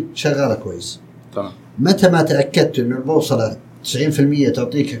البوصلة هذه شغالة كويس. طبعا. متى ما تأكدت أنه البوصلة 90%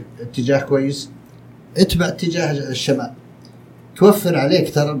 تعطيك اتجاه كويس اتبع اتجاه الشمال، توفر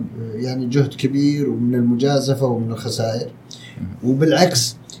عليك ترى يعني جهد كبير ومن المجازفة ومن الخسائر.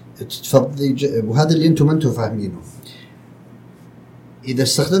 وبالعكس تفضي، وهذا اللي أنتم فاهمينه. إذا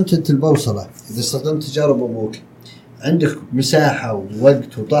استخدمت أنت البوصلة، إذا استخدمت تجارب أبوك، عندك مساحة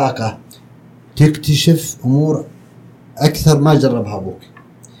ووقت وطاقة تكتشف أمور أكثر ما جربها أبوك.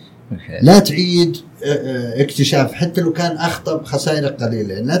 لا تعيد اكتشاف حتى لو كان أخطأ بخسائر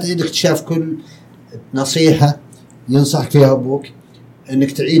قليلة. لا تعيد اكتشاف كل نصيحة ينصحك فيها أبوك،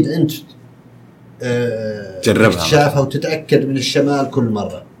 إنك تعيد أنت جربها اكتشافها وتتأكد من الشمال كل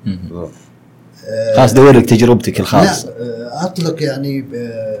مرة. خلاص دور لك تجربتك الخاصة. لا أطلق يعني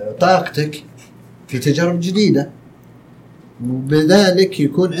طاقتك في تجارب جديدة، وبذلك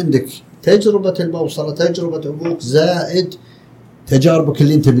يكون عندك تجربة البوصلة، تجربة أبوك، زائد تجاربك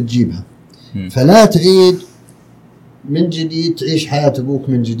اللي أنت بتجيبها. فلا تعيد من جديد تعيش حياة أبوك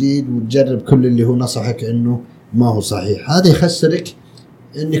من جديد وتجرب كل اللي هو نصحك إنه ما هو صحيح. هذا يخسرك،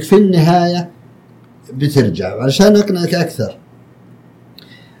 إنك في النهاية بترجع. علشان أقنعك أكثر،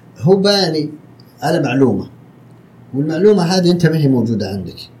 هو باني على معلومة، والمعلومة هذه أنت ما هي موجودة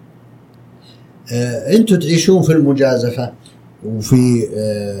عندك. أنتوا تعيشون في المجازفة وفي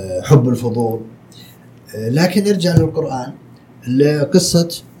حب الفضول. لكن ارجع للقرآن،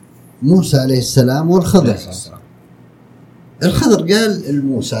 لقصة موسى عليه السلام والخضر. الخضر قال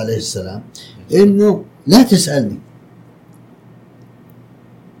لموسى عليه السلام إنه لا تسألني،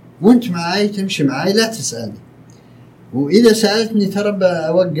 وانت معاي تمشي معاي، لا تسألني، وإذا سألتني ترى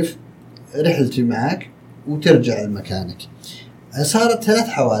بأوقف رحلتي معك وترجع لمكانك. صارت 3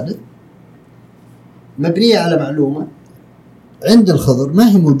 حوادث مبنية على معلومة عند الخضر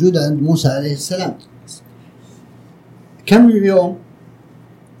ما هي موجودة عند موسى عليه السلام. كم يوم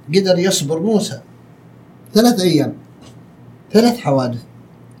قدر يصبر موسى؟ 3 أيام، 3 حوادث.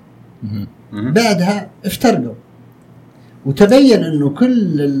 بعدها افترقوا، وتبين أنه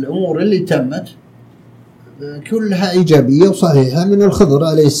كل الأمور اللي تمت كلها إيجابية وصحيحة من الخضر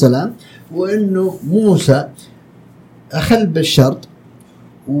عليه السلام، وأنه موسى أخل بالشرط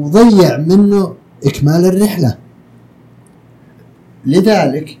وضيع منه إكمال الرحلة.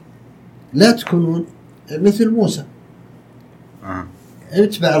 لذلك لا تكونون مثل موسى.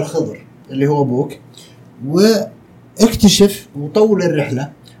 اتبع الخضر اللي هو أبوك واكتشف وطول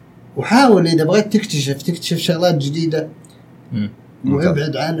الرحلة، وحاول إذا بغيت تكتشف شغلات جديدة،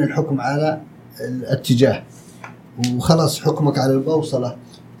 وابعد عن الحكم على الاتجاه. وخلاص حكمك على البوصلة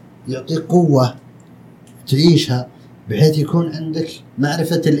يعطيك قوة تعيشها بحيث يكون عندك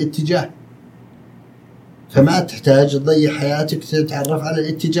معرفة الاتجاه، فما تحتاج تضيع حياتك تتعرف على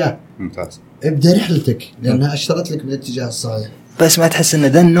الاتجاه. ممتاز. ابدأ رحلتك لأنها أشرت لك بالاتجاه الصحيح. بس ما تحس أن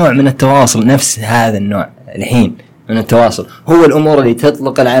ذا النوع من التواصل، نفس هذا النوع الحين من التواصل، هو الأمور اللي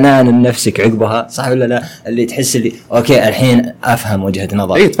تطلق العنان لنفسك عقبها، صح ولا لا؟ اللي تحس اللي أوكي الحين أفهم وجهة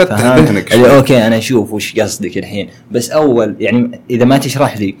نظر، إيه تفتح ذهنك اللي أوكي أنا أشوف وش قصدك الحين. بس أول يعني إذا ما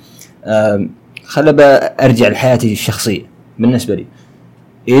تشرح لي، خلنا أرجع لحياتي الشخصية. بالنسبة لي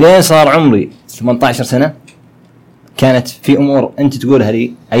إلين صار عمري 18 سنة كانت في أمور أنت تقولها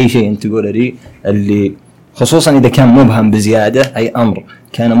لي، أي شيء أنت تقولها لي، اللي خصوصا إذا كان مبهم بزيادة، أي أمر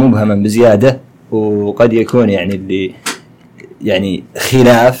كان مبهما بزيادة وقد يكون يعني اللي يعني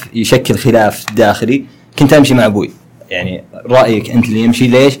خلاف، يشكل خلاف داخلي، كنت أمشي مع أبوي. يعني رأيك أنت اللي يمشي.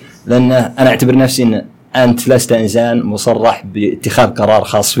 ليش؟ لأن أنا أعتبر نفسي أن أنت لست إنسان مصرح باتخاذ قرار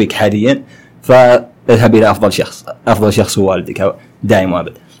خاص فيك حاليا، فاذهب إلى أفضل شخص هو والدك دائم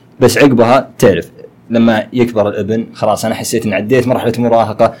وأبد. بس عقبها تعرف لما يكبر الابن خلاص أنا حسيت أن عديت مرحلة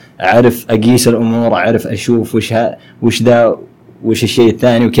مراهقة، أعرف أقيس الأمور، أعرف أشوف وش الشيء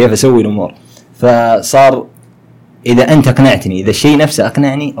الثاني وكيف أسوي الأمور. فصار إذا أنت أقنعتني، إذا الشيء نفسه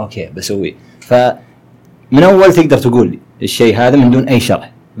أقنعني، أوكي بسويه. فمن أول تقدر تقول لي الشيء هذا من دون أي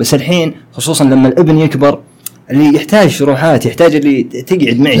شرح. بس الحين خصوصا لما الابن يكبر، اللي يحتاج شروحات، يحتاج اللي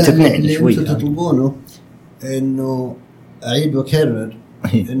تقعد معي تقنعني شوي. اللي أنتم تطلبونه إنه أعيد وأكرر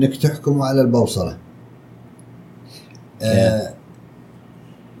انك تحكموا على البوصلة.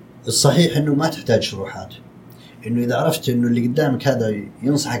 الصحيح انه ما تحتاج شروحات، انه اذا عرفت انه اللي قدامك هذا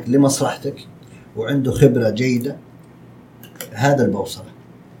ينصحك لمصلحتك وعنده خبرة جيدة، هذا البوصلة.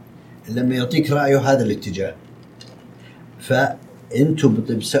 لما يعطيك رأيه هذا الاتجاه. فانتوا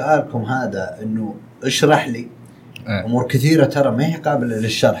بسؤالكم هذا انه اشرح لي امور كثيرة ترى ما هي قابلة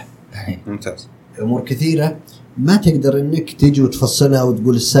للشرح. ممتاز. امور كثيرة ما تقدر انك تيجي وتفصلها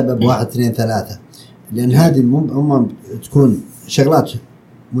وتقول السبب 1 2 3، لان هذه هم تكون شغلات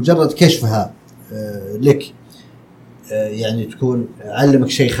مجرد كشفها لك، يعني تكون علمك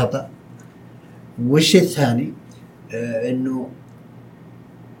شيء خطأ. والشيء الثاني انه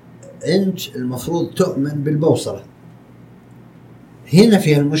انت المفروض تؤمن بالبوصلة. هنا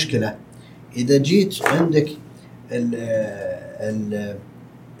فيها المشكلة. اذا جيت عندك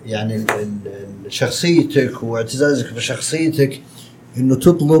يعني شخصيتك واعتزازك بشخصيتك، انه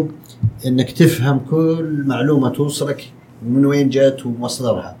تطلب انك تفهم كل معلومة توصلك من وين جات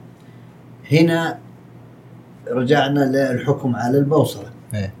ومصدرها، هنا رجعنا للحكم على البوصلة.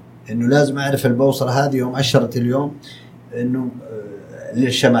 انه لازم اعرف البوصلة هذه يوم اشرت اليوم انه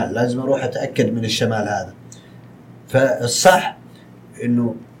للشمال، لازم اروح اتأكد من الشمال هذا. فالصح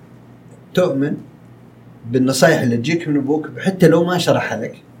انه تؤمن بالنصائح اللي تجيك من ابوك، حتى لو ما شرح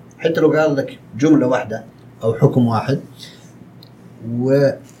لك، حتى لو قال لك جملة واحدة او حكم واحد،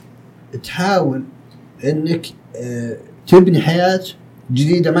 وتحاول انك تبني حياة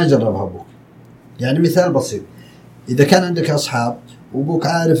جديدة ما جربها ابوك. يعني مثال بسيط، اذا كان عندك اصحاب وابوك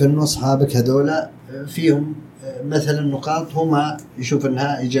عارف انه اصحابك هذولا فيهم مثلا نقاط هما يشوف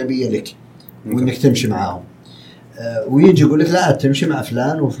انها ايجابية لك وانك تمشي معاهم، ويجي يقول لك لا تمشي مع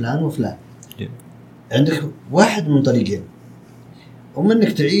فلان وفلان وفلان، عندك واحد من طريقين: اما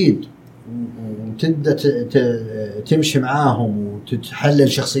انك تعيد وتبدا تمشي معاهم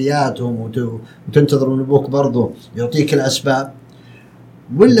وتحلل شخصياتهم وتنتظر من ابوك برضو يعطيك الاسباب،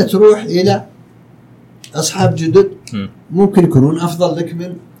 ولا تروح الى اصحاب جدد ممكن يكونون افضل لك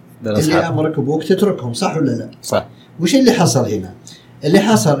من اللي امرك ابوك تتركهم. صح ولا لا؟ صح. وش اللي حصل هنا؟ اللي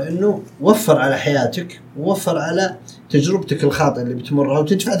حصل انه وفر على حياتك ووفر على تجربتك الخاطئة اللي بتمرها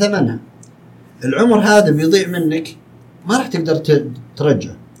وتدفع ثمنها. العمر هذا بيضيع منك، ما راح تقدر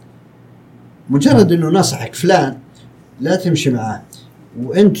ترجع. مجرد انه نصحك فلان لا تمشي معاه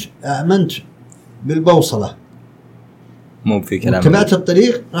وانت امنت بالبوصلة مو في كلام وتبعت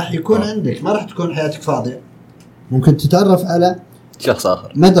الطريق، راح يكون عندك، ما راح تكون حياتك فاضية. ممكن تتعرف على شخص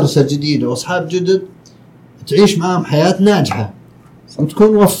آخر، مدرسة جديدة وأصحاب جدد، تعيش معهم حياة ناجحة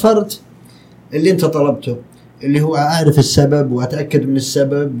وتكون وفرت اللي انت طلبته، اللي هو عارف السبب وأتأكد من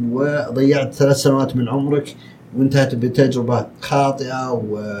السبب، وضيعت 3 سنوات من عمرك وانتهت بتجربة خاطئة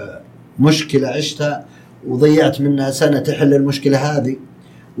ومشكلة عشتها وضيعت منها سنة تحل المشكلة هذه،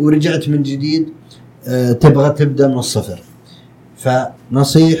 ورجعت من جديد تبغى تبدأ من الصفر.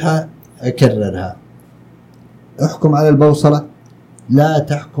 فنصيحة أكررها: احكم على البوصلة، لا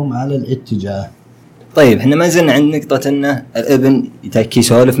تحكم على الاتجاه. طيب احنا ما زلنا عند نقطة انه الابن يتكي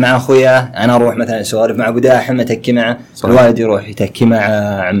يسولف مع اخوياه، انا اروح مثلا اسولف مع ابو داحم اتكي معه، الوالد يروح يتكي مع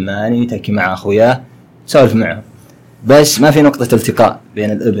عماني يتكي مع اخوياه يسولف معه، بس ما في نقطة التقاء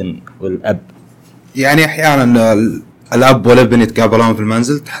بين الابن والاب. يعني احيانا الاب والابن يتقابلون في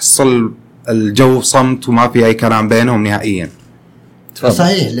المنزل، تحصل الجو صمت وما في اي كلام بينهم نهائيا. تفضل.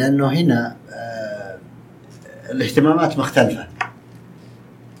 صحيح، لانه هنا الاهتمامات مختلفة.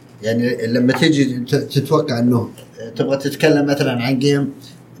 يعني لما تيجي تتوقع انه تبغى تتكلم مثلا عن جيم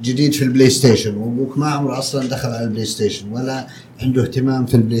جديد في البلاي ستيشن، وابوك ما عمره اصلا دخل على البلاي ستيشن ولا عنده اهتمام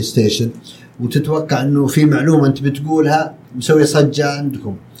في البلاي ستيشن، وتتوقع انه في معلومة انت بتقولها مسوي صجة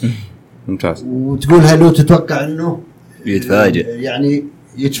عندكم ممتاز، وتقولها له، تتوقع انه يتفاجئ، يعني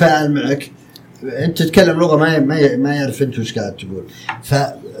يتفاعل معك. انت تتكلم لغة ما يعرف انت وش قاعد تقول.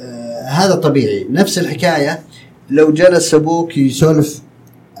 فهذا طبيعي. نفس الحكاية لو جلس ابوك يسولف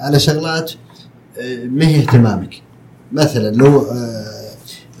على شغلات ما هي اهتمامك، مثلا لو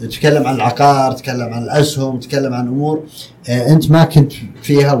تكلم عن العقار، تكلم عن الأسهم، تكلم عن أمور أنت ما كنت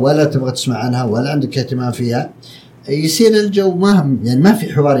فيها ولا تبغى تسمع عنها ولا عندك اهتمام فيها، يصير الجو ما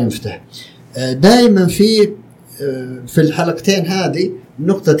في حوار ينفتح. دائما في الحلقتين هذه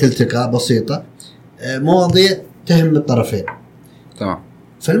نقطة التقاء بسيطة، مواضيع تهم الطرفين. تمام.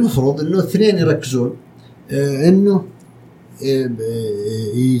 فالمفروض إنه الاثنين يركزون إنه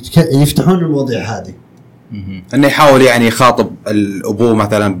يفتحون المواضيع هذه، انه يحاول يعني يخاطب الابوه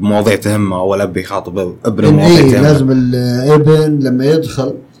مثلا بمواضيع تهمه، ولا الاب يخاطب ابنه بمواضيع تهمه. لازم الابن لما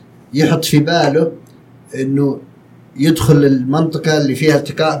يدخل يحط في باله انه يدخل المنطقه اللي فيها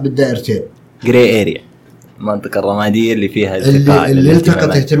التقاء بالدائرتين، جراي اريا المنطقة الرمادية اللي فيها اللي التقط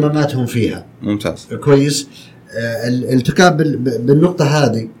اهتماماتهم فيها. ممتاز كويس. الالتقاء بالنقطة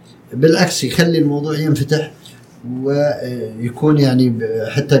هذه بالعكس يخلي الموضوع ينفتح ويكون يعني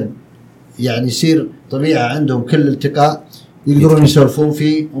حتى يعني يصير طبيعة عندهم كل التقاء يقدرون يسولفون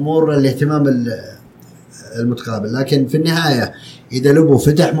في أمور الاهتمام المتقابل. لكن في النهاية إذا لبو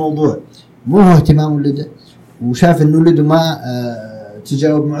فتح موضوع مو هو اهتمام ولده وشاف إنه ولده ما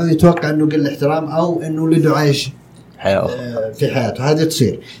تجاوب معه يتوقع إنه قل احترام أو إنه ولده عايش في حياته. هذه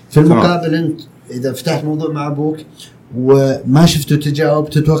تصير. في المقابل أنت إذا فتحت موضوع مع أبوك وما شفته تجاوب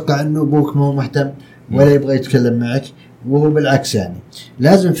تتوقع إنه أبوك ما هو مهتم ولا يبغى يتكلم معك، وهو بالعكس. يعني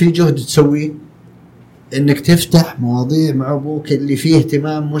لازم في جهد تسويه انك تفتح مواضيع مع ابوك اللي فيه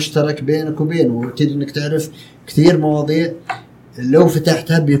اهتمام مشترك بينك وبينه، وتبتدي انك تعرف كثير مواضيع لو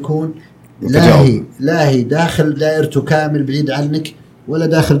فتحتها بيكون لاهي داخل دائرته كامل بعيد عنك، ولا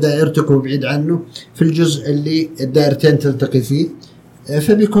داخل دائرتك وبعيد عنه في الجزء اللي الدائرتين تلتقي فيه.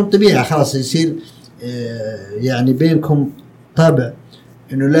 فبيكون طبيعة خلاص يصير يعني بينكم طابع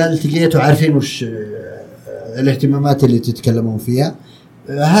انه لا التقيتوا عارفين وش الاهتمامات اللي تتكلمون فيها.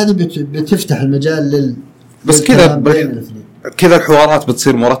 هذه بتفتح المجال بس كذا الحوارات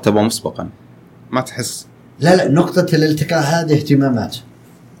بتصير مرتبة مسبقا، ما تحس؟ لا نقطة الالتقاء هذه اهتمامات.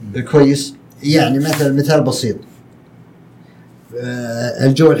 كويس. يعني مثال بسيط،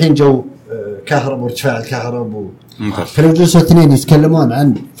 الجو الحين جو كهرب وارتفاع الكهرب فلو جلسوا اثنين يتكلمون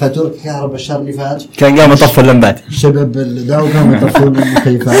عن فاتورة الكهرباء الشهر اللي فات كان قاموا يطفوا اللمبات شباب الداو قاموا يطفون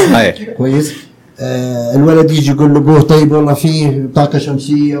المكيفات. كويس. الولد يجي يقول لأبوه طيب والله فيه طاقة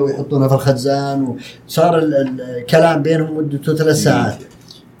شمسية ويحطونها في الخزان، وصار الكلام بينهم مدته 3 ساعات.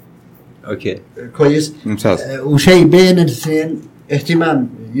 أوكي كويس. ممتاز. وشيء بين الاثنين اهتمام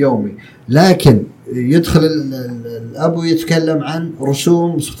يومي. لكن يدخل الأب يتكلم عن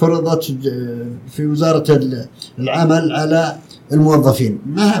رسوم فرضت في وزارة العمل على الموظفين،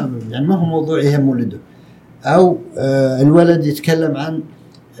 ما هو موضوع يهم ولده. أو الولد يتكلم عن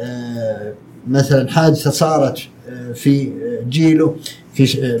مثلا حادثة صارت في جيله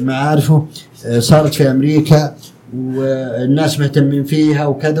في معارفه صارت في أمريكا والناس مهتمين فيها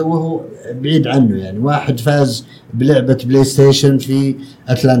وكذا، وهو بعيد عنه. يعني واحد فاز بلعبة بلاي ستيشن في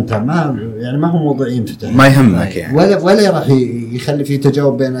أتلانتا، ما هو موضوع ينفتح، ما يهمك يعني، ولا راح يخلي فيه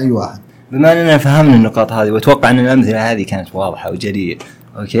تجاوب بين أي واحد. بما أننا فهمنا النقاط هذه وأتوقع أن الأمثلة هذه كانت واضحة وجلية،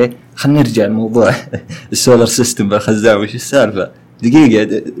 أوكي خلينا نرجع لموضوع السولار سيستم بالخزان. وش السالفة؟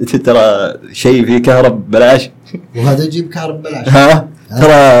 دقيقة، ترى شيء فيه كهرب بلاش وهذا يجيب كهرب بلاش.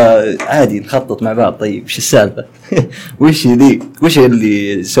 ترى عادي نخطط مع بعض. طيب وش السالفة؟ وش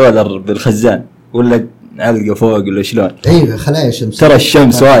اللي سولر بالخزان ولا علقة فوق ولا شلون؟ ايوه خلايا شمس. ترى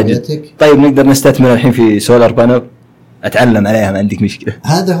الشمس واجد. طيب نقدر نستثمر الحين في سولار بانل، اتعلم عليها ما عندك مشكلة.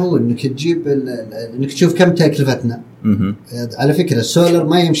 هذا هو انك تجيب انك تشوف كم تكلفتنا. على فكرة السولار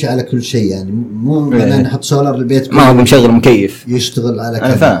ما يمشي على كل شيء، يعني مو مثلا نحط سولار للبيت ما هو مشغل مكيف يشتغل على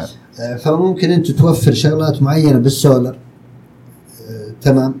كذا. فممكن انت توفر شغلات معينة بالسولار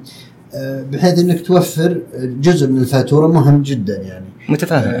تمام، بحيث انك توفر جزء من الفاتورة مهم جدا. يعني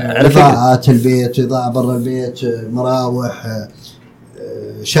متفاهم. إضاءات البيت، إضاءة برا البيت، مراوح،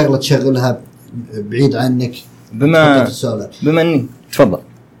 شغلة تشغلها بعيد عنك. بما اني تفضل.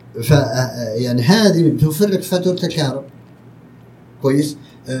 يعني هذه بتوفر لك فاتورة الكهرباء. كويس.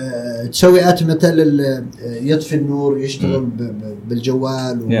 تسوي مثل يطفي النور يشتغل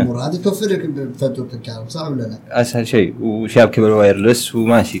بالجوال وامور هذه توفر لك فاتورة الكهرباء، صح ولا لا؟ اسهل شيء، وشابكه بالوايرلس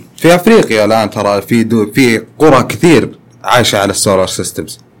وماشي. في افريقيا الان ترى في قرى كثير عايشه على السولار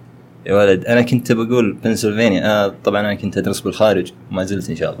سيستمز. يا ولد انا كنت بقول بنسلفانيا، طبعا انا كنت ادرس بالخارج وما زلت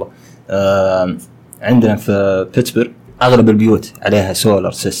ان شاء الله. عندنا في بيتسبرغ اغلب البيوت عليها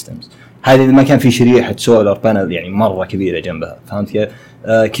سولار سيستمز. هذه ما كان في شريحه سولار بانل يعني مره كبيره جنبها، فهمت كيف؟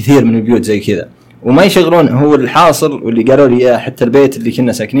 كثير من البيوت زي كذا وما يشغلون. هو الحاصل واللي قالوا لي حتى البيت اللي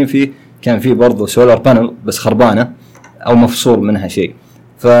كنا ساكنين فيه كان فيه برضو سولار بانل بس خربانه او مفصول منها شيء.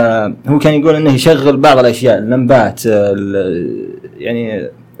 فهو كان يقول انه يشغل بعض الاشياء، اللمبات، يعني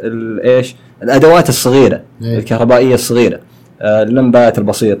ايش الادوات الصغيره الكهربائيه الصغيره، اللمبات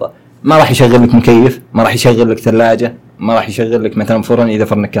البسيطه. ما راح يشغل لك مكيف، ما راح يشغل لك ثلاجه، ما راح يشغل لك مثلا فرن اذا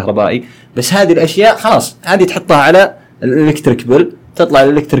فرنك كهربائي. بس هذه الاشياء خلاص هذه تحطها على الالكتريك بيل، تطلع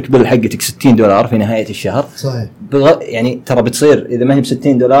الالكتريك بيل حقتك $60 في نهايه الشهر. صحيح. يعني ترى بتصير اذا ما هي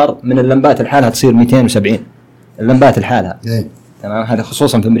 $60 من اللمبات الحالها تصير 270 اللمبات الحالها. تمام. هذا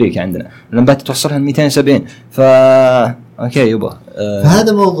خصوصا في امريكا عندنا اللمبات توصلها 270. اوكي يبا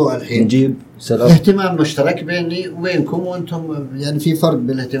فهذا موضوع الحين نجيب اهتمام مشترك بيني وبينكم، وانتم يعني في فرق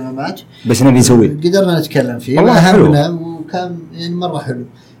بالاهتمامات بس نبي نسويه قدرنا نتكلم فيه وهمنا وكان يعني مره حلو.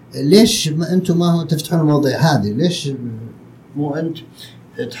 ليش أنتم ما هو تفتحون المواضيع هذه؟ ليش مو أنت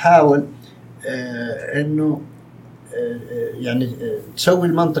تحاول إنه يعني تسوي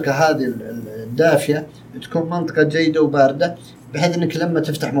المنطقة هذه الدافية تكون منطقة جيدة وباردة، بحيث إنك لما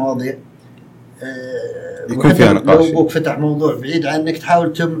تفتح مواضيع يكون فيها نقاش. لو أبوك فتح موضوع بعيد عنك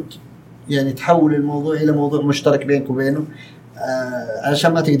تحاول يعني تحول الموضوع إلى موضوع مشترك بينك وبينه،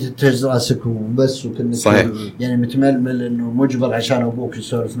 عشان ما تقدر تهز راسك وبس وكأنك يعني متململ إنه مجبر عشان أبوك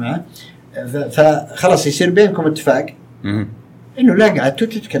يسولف معه. فخلاص يصير بينكم اتفاق إنه لا قعدتوا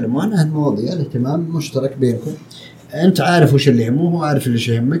تتكلمون عن مواضيع الاهتمام مشترك بينكم، أنت عارف وش اللي يهمه وهو عارف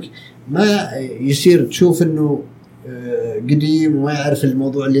اللي يهمك، ما يصير تشوف إنه قديم وما يعرف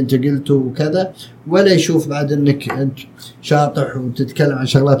الموضوع اللي أنت قلته وكذا، ولا يشوف بعد إنك أنت شاطح وتتكلم عن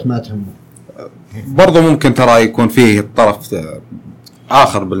شغلات ما تهمه. برضو ممكن ترى يكون فيه طرف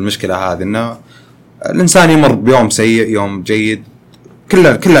آخر بالمشكلة هذه، إنه الإنسان يمر بيوم سيء يوم جيد،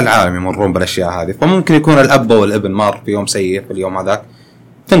 كل العالم يمرون بالأشياء هذه، فممكن يكون الأب والابن مار في يوم سيء في اليوم هذاك،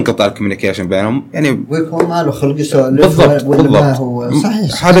 تنقطع الكوميونيكيشن بينهم يعني، ويكون ما له خلق يسولف. بالضبط. هو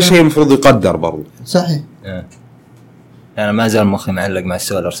صحيح. هذا شيء المفروض يقدر برضو. صحيح. أنا ما زال مخي معلق مع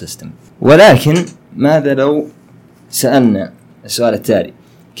السولار سيستم. ولكن ماذا لو سألنا السؤال التالي،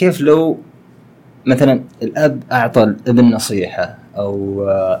 كيف لو مثلا الأب أعطى الابن نصيحة أو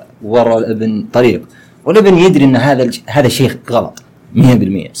ورى الابن طريق، والابن يدري أن هذا شيء غلط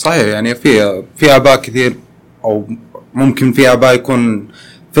 100%؟ صحيح. يعني في آباء كثير، أو ممكن في آباء يكون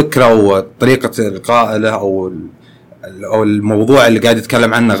فكرة أو طريقة إلقاء له أو الموضوع اللي قاعد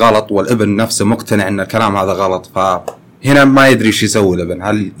يتكلم عنه غلط، والابن نفسه مقتنع أن الكلام هذا غلط، فهنا ما يدري ايش يسوي الابن،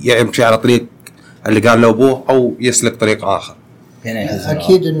 هل يمشي على طريق اللي قال له أبوه أو يسلك طريق آخر؟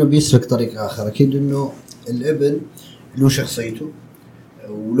 أكيد إنه بيسلك طريق آخر. أكيد إنه الابن له شخصيته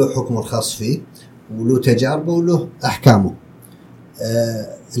وله حكمه الخاص فيه وله تجاربه وله أحكامه.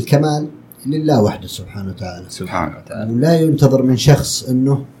 الكمال لله وحده سبحانه وتعالى. ولا ينتظر من شخص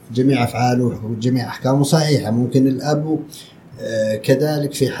إنه جميع أفعاله وجميع أحكامه صحيحة. ممكن الأب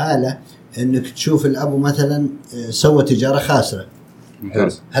كذلك في حالة إنك تشوف الأب مثلا سوى تجارة خاسرة،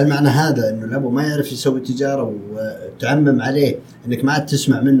 هل معنى هذا إنه الأب ما يعرف يسوي تجارة وتعمم عليه إنك ما عاد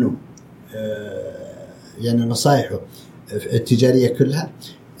تسمع منه يعني نصائحه التجارية كلها؟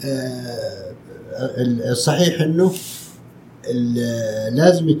 الصحيح إنه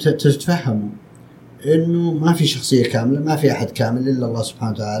لازم تتفهموا إنه ما في شخصية كاملة، ما في أحد كامل إلا الله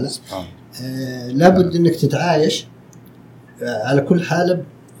سبحانه وتعالى. لابد إنك تتعايش على كل حالة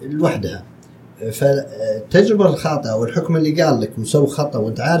لوحدها. فالتجربة الخاطئة والحكم اللي قال لك وسوي خطأ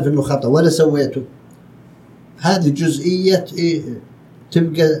وانت عارف انه خطأ ولا سويته، هذه جزئية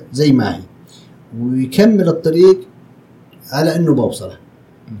تبقى زي ما هي، ويكمل الطريق على انه بوصله.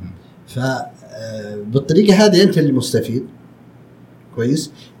 فبالطريقة هذه انت اللي مستفيد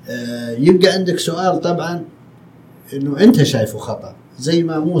كويس. يبقى عندك سؤال طبعا انه انت شايفه خطأ، زي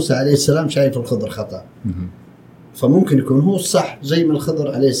ما موسى عليه السلام شايف الخضر خطأ، فممكن يكون هو الصح زي ما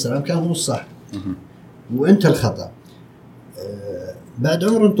الخضر عليه السلام كان هو الصح وانت الخطأ. بعد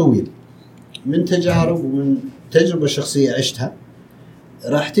عمر طويل من تجارب ومن تجربة شخصية عشتها،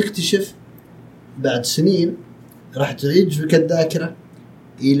 راح تكتشف بعد سنين، راح تعيد فيك الذاكرة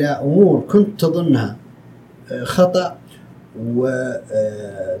إلى أمور كنت تظنها خطأ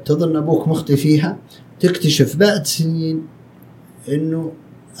وتظن أبوك مخطئ فيها، تكتشف بعد سنين إنه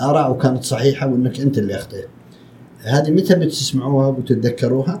آراءه كانت صحيحة وإنك أنت اللي أخطأت. هذه متى بتسمعوها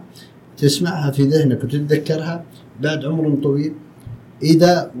وتتذكروها؟ تسمعها في ذهنك وتتذكرها بعد عمر طويل،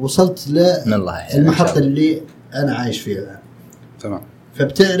 إذا وصلت للمحطة اللي أنا عايش فيها الآن. تمام.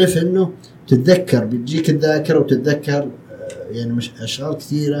 فبتعرف إنه تتذكر، بتجيك الذاكرة وتتذكر يعني مش أشغال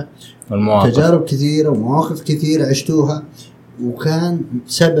كثيرة وتجارب كثيرة ومواقف كثيرة عشتوها، وكان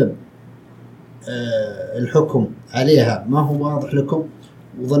سبب الحكم عليها ما هو واضح لكم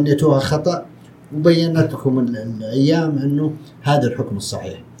وظنيتوها خطأ، وبينت لكم الأيام أنه هذا الحكم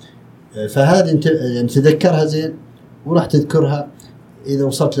الصحيح. فهذه يعني تذكرها زين وراح تذكرها إذا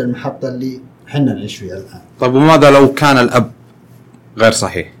وصلت للمحطة اللي حنا نعيش فيها الآن. طيب وماذا لو كان الأب غير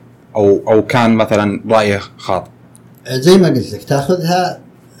صحيح أو كان مثلا رأيه خاطئ؟ زي ما قلت لك تأخذها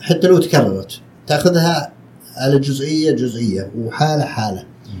حتى لو تكررت، تأخذها على جزئية وحالة حالة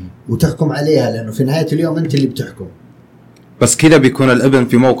وتحكم عليها، لأنه في نهاية اليوم أنت اللي بتحكم. بس كذا بيكون الابن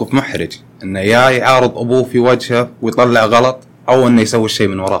في موقف محرج، إنه يا يعارض أبوه في وجهه ويطلع غلط، أو إنه يسوي الشيء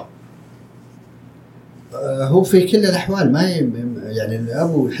من وراه. هو في كل الأحوال ما يعني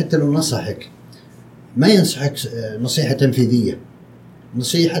الأب حتى لو نصحك ما ينصحك نصيحة تنفيذية،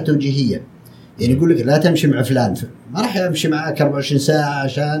 نصيحة توجيهية. يعني يقول لك لا تمشي مع فلان، ما راح يمشي معك 24 ساعة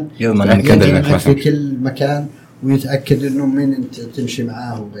عشان يجمعك في كل مكان ويتأكد إنه مين أنت تمشي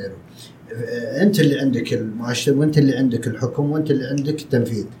معاه وغيره. أنت اللي عندك المؤشر، وأنت اللي عندك الحكم، وأنت اللي عندك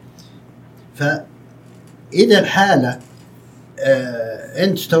التنفيذ. فإذا الحالة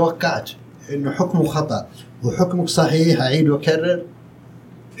أنت توقعت إنه حكمه خطأ وحكمك صحيح، أعيد وأكرر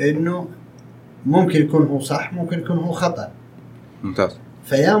إنه ممكن يكون هو صح، ممكن يكون هو خطأ. ممتاز.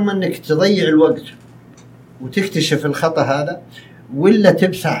 فيوم أنك تضيع الوقت وتكتشف الخطأ هذا، ولا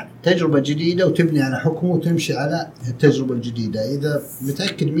تبحث تجربة جديدة وتبني على حكمه وتمشي على التجربة الجديدة. إذا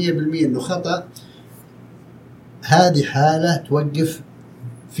متأكد 100% إنه خطأ، هذه حالة توقف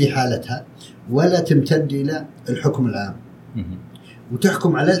في حالتها ولا تمتد إلى الحكم العام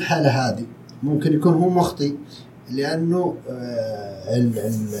وتحكم على الحالة هذه. ممكن يكون هو مخطئ لأنه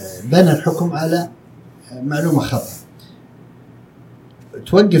بنى الحكم على معلومة خطأ.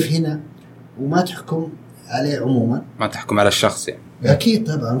 توقف هنا وما تحكم عليه عموما، ما تحكم على الشخص يعني. أكيد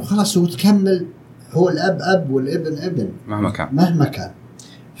طبعا، وخلاص وتكمل. هو الأب أب والابن ابن مهما كان.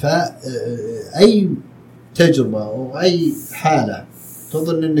 فأي تجربة أو أي حالة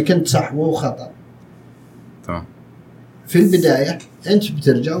تظن أنك أنت صح وهو خطأ، تمام، في البداية أنت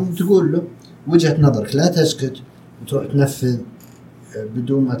بترجع وتقول له وجهة نظرك، لا تسكت وتروح تنفذ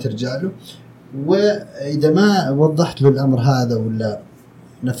بدون ما ترجع له. وإذا ما وضحت له الأمر هذا ولا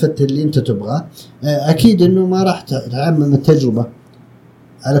نفذت اللي أنت تبغاه، أكيد أنه ما راح تعمم التجربة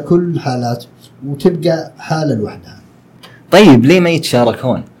على كل الحالات وتبقى حالة لوحدها. طيب ليه ما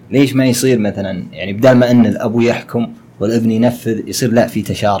يتشاركون؟ ليش ما يصير مثلا يعني بدل ما أن الأب يحكم والابن ينفذ، يصير لا في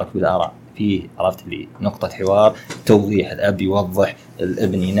تشارك بالآراء، في عرفت لي نقطة حوار، توضيح، الأب يوضح،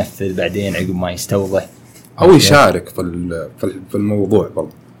 الابن ينفذ بعدين عقب ما يستوضح، أو يشارك في الموضوع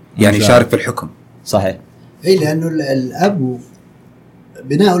برضه، يعني يشارك في الحكم. صحيح. إيه، لأنه الأب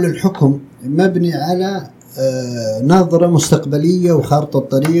بناء للحكم مبني على نظرة مستقبلية وخارطة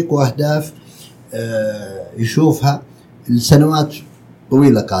طريق وأهداف يشوفها لسنوات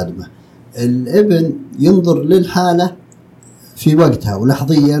طويلة قادمة. الابن ينظر للحالة في وقتها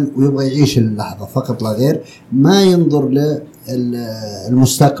ولحظيا ويبغى يعيش اللحظة فقط لا غير، ما ينظر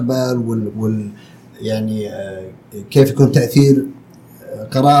للمستقبل يعني كيف يكون تأثير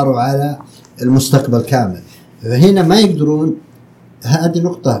قراره على المستقبل كامل. هنا ما يقدرون. هذه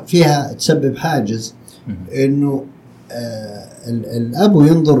نقطة فيها تسبب حاجز، إنه الأب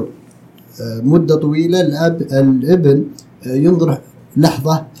ينظر مدة طويلة، الابن ينظر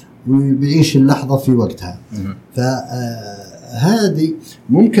لحظة ويعيش اللحظة في وقتها. فهذه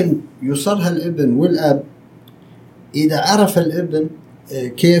ممكن يوصلها الابن والأب إذا عرف الابن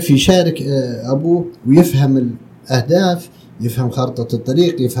كيف يشارك أبوه ويفهم الأهداف، يفهم خارطة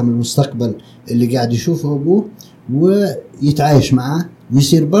الطريق، يفهم المستقبل اللي قاعد يشوفه أبوه ويتعايش معه،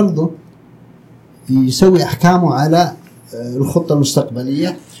 ويصير برضه يسوي أحكامه على الخطة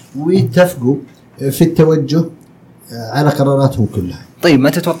المستقبلية ويتفقوا في التوجه على قراراتهم كلها. طيب ما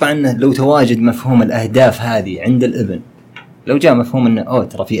تتوقع أنه لو تواجد مفهوم الأهداف هذه عند الابن، لو جاء مفهوم أنه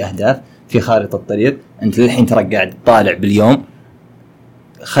ترى في أهداف في خارطة الطريق، أنت للحين ترى قاعد طالع باليوم،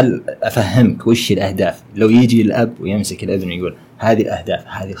 خل أفهمك وش الأهداف. لو يجي الأب ويمسك الابن ويقول هذه الأهداف،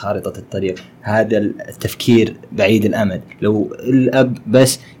 هذه خارطة الطريق، هذا التفكير بعيد الأمد، لو الأب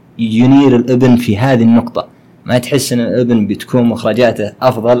بس ينير الابن في هذه النقطة، ما تحس أن الابن بتكون مخرجاته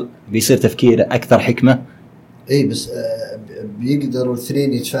أفضل، بيصير تفكيره أكثر حكمة؟ إيه، بس بيقدروا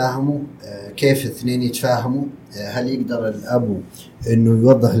الاثنين يتفاهموا. كيف الاثنين يتفاهموا؟ هل يقدر الأب إنه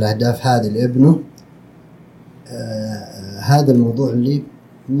يوضح الأهداف هذه لابنه؟ هذا الموضوع اللي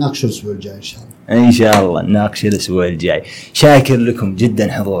نناقشه الأسبوع الجاي إن شاء الله. إن شاء الله نناقشه الأسبوع الجاي. شاكر لكم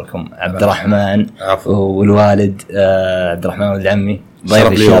جدا حضوركم عبد الرحمن والوالد عبد الرحمن ولد عمي،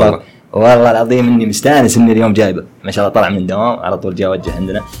 ضيف الشرف. والله العظيم إني مستانس إني اليوم جايبه، ما شاء الله طلع من الدوام على طول جاء وجه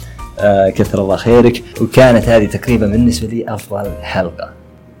عندنا. كثر الله خيرك. وكانت هذه تقريبا بالنسبة لي أفضل حلقة.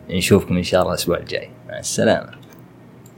 نشوفكم إن شاء الله الأسبوع الجاي. مع السلامة.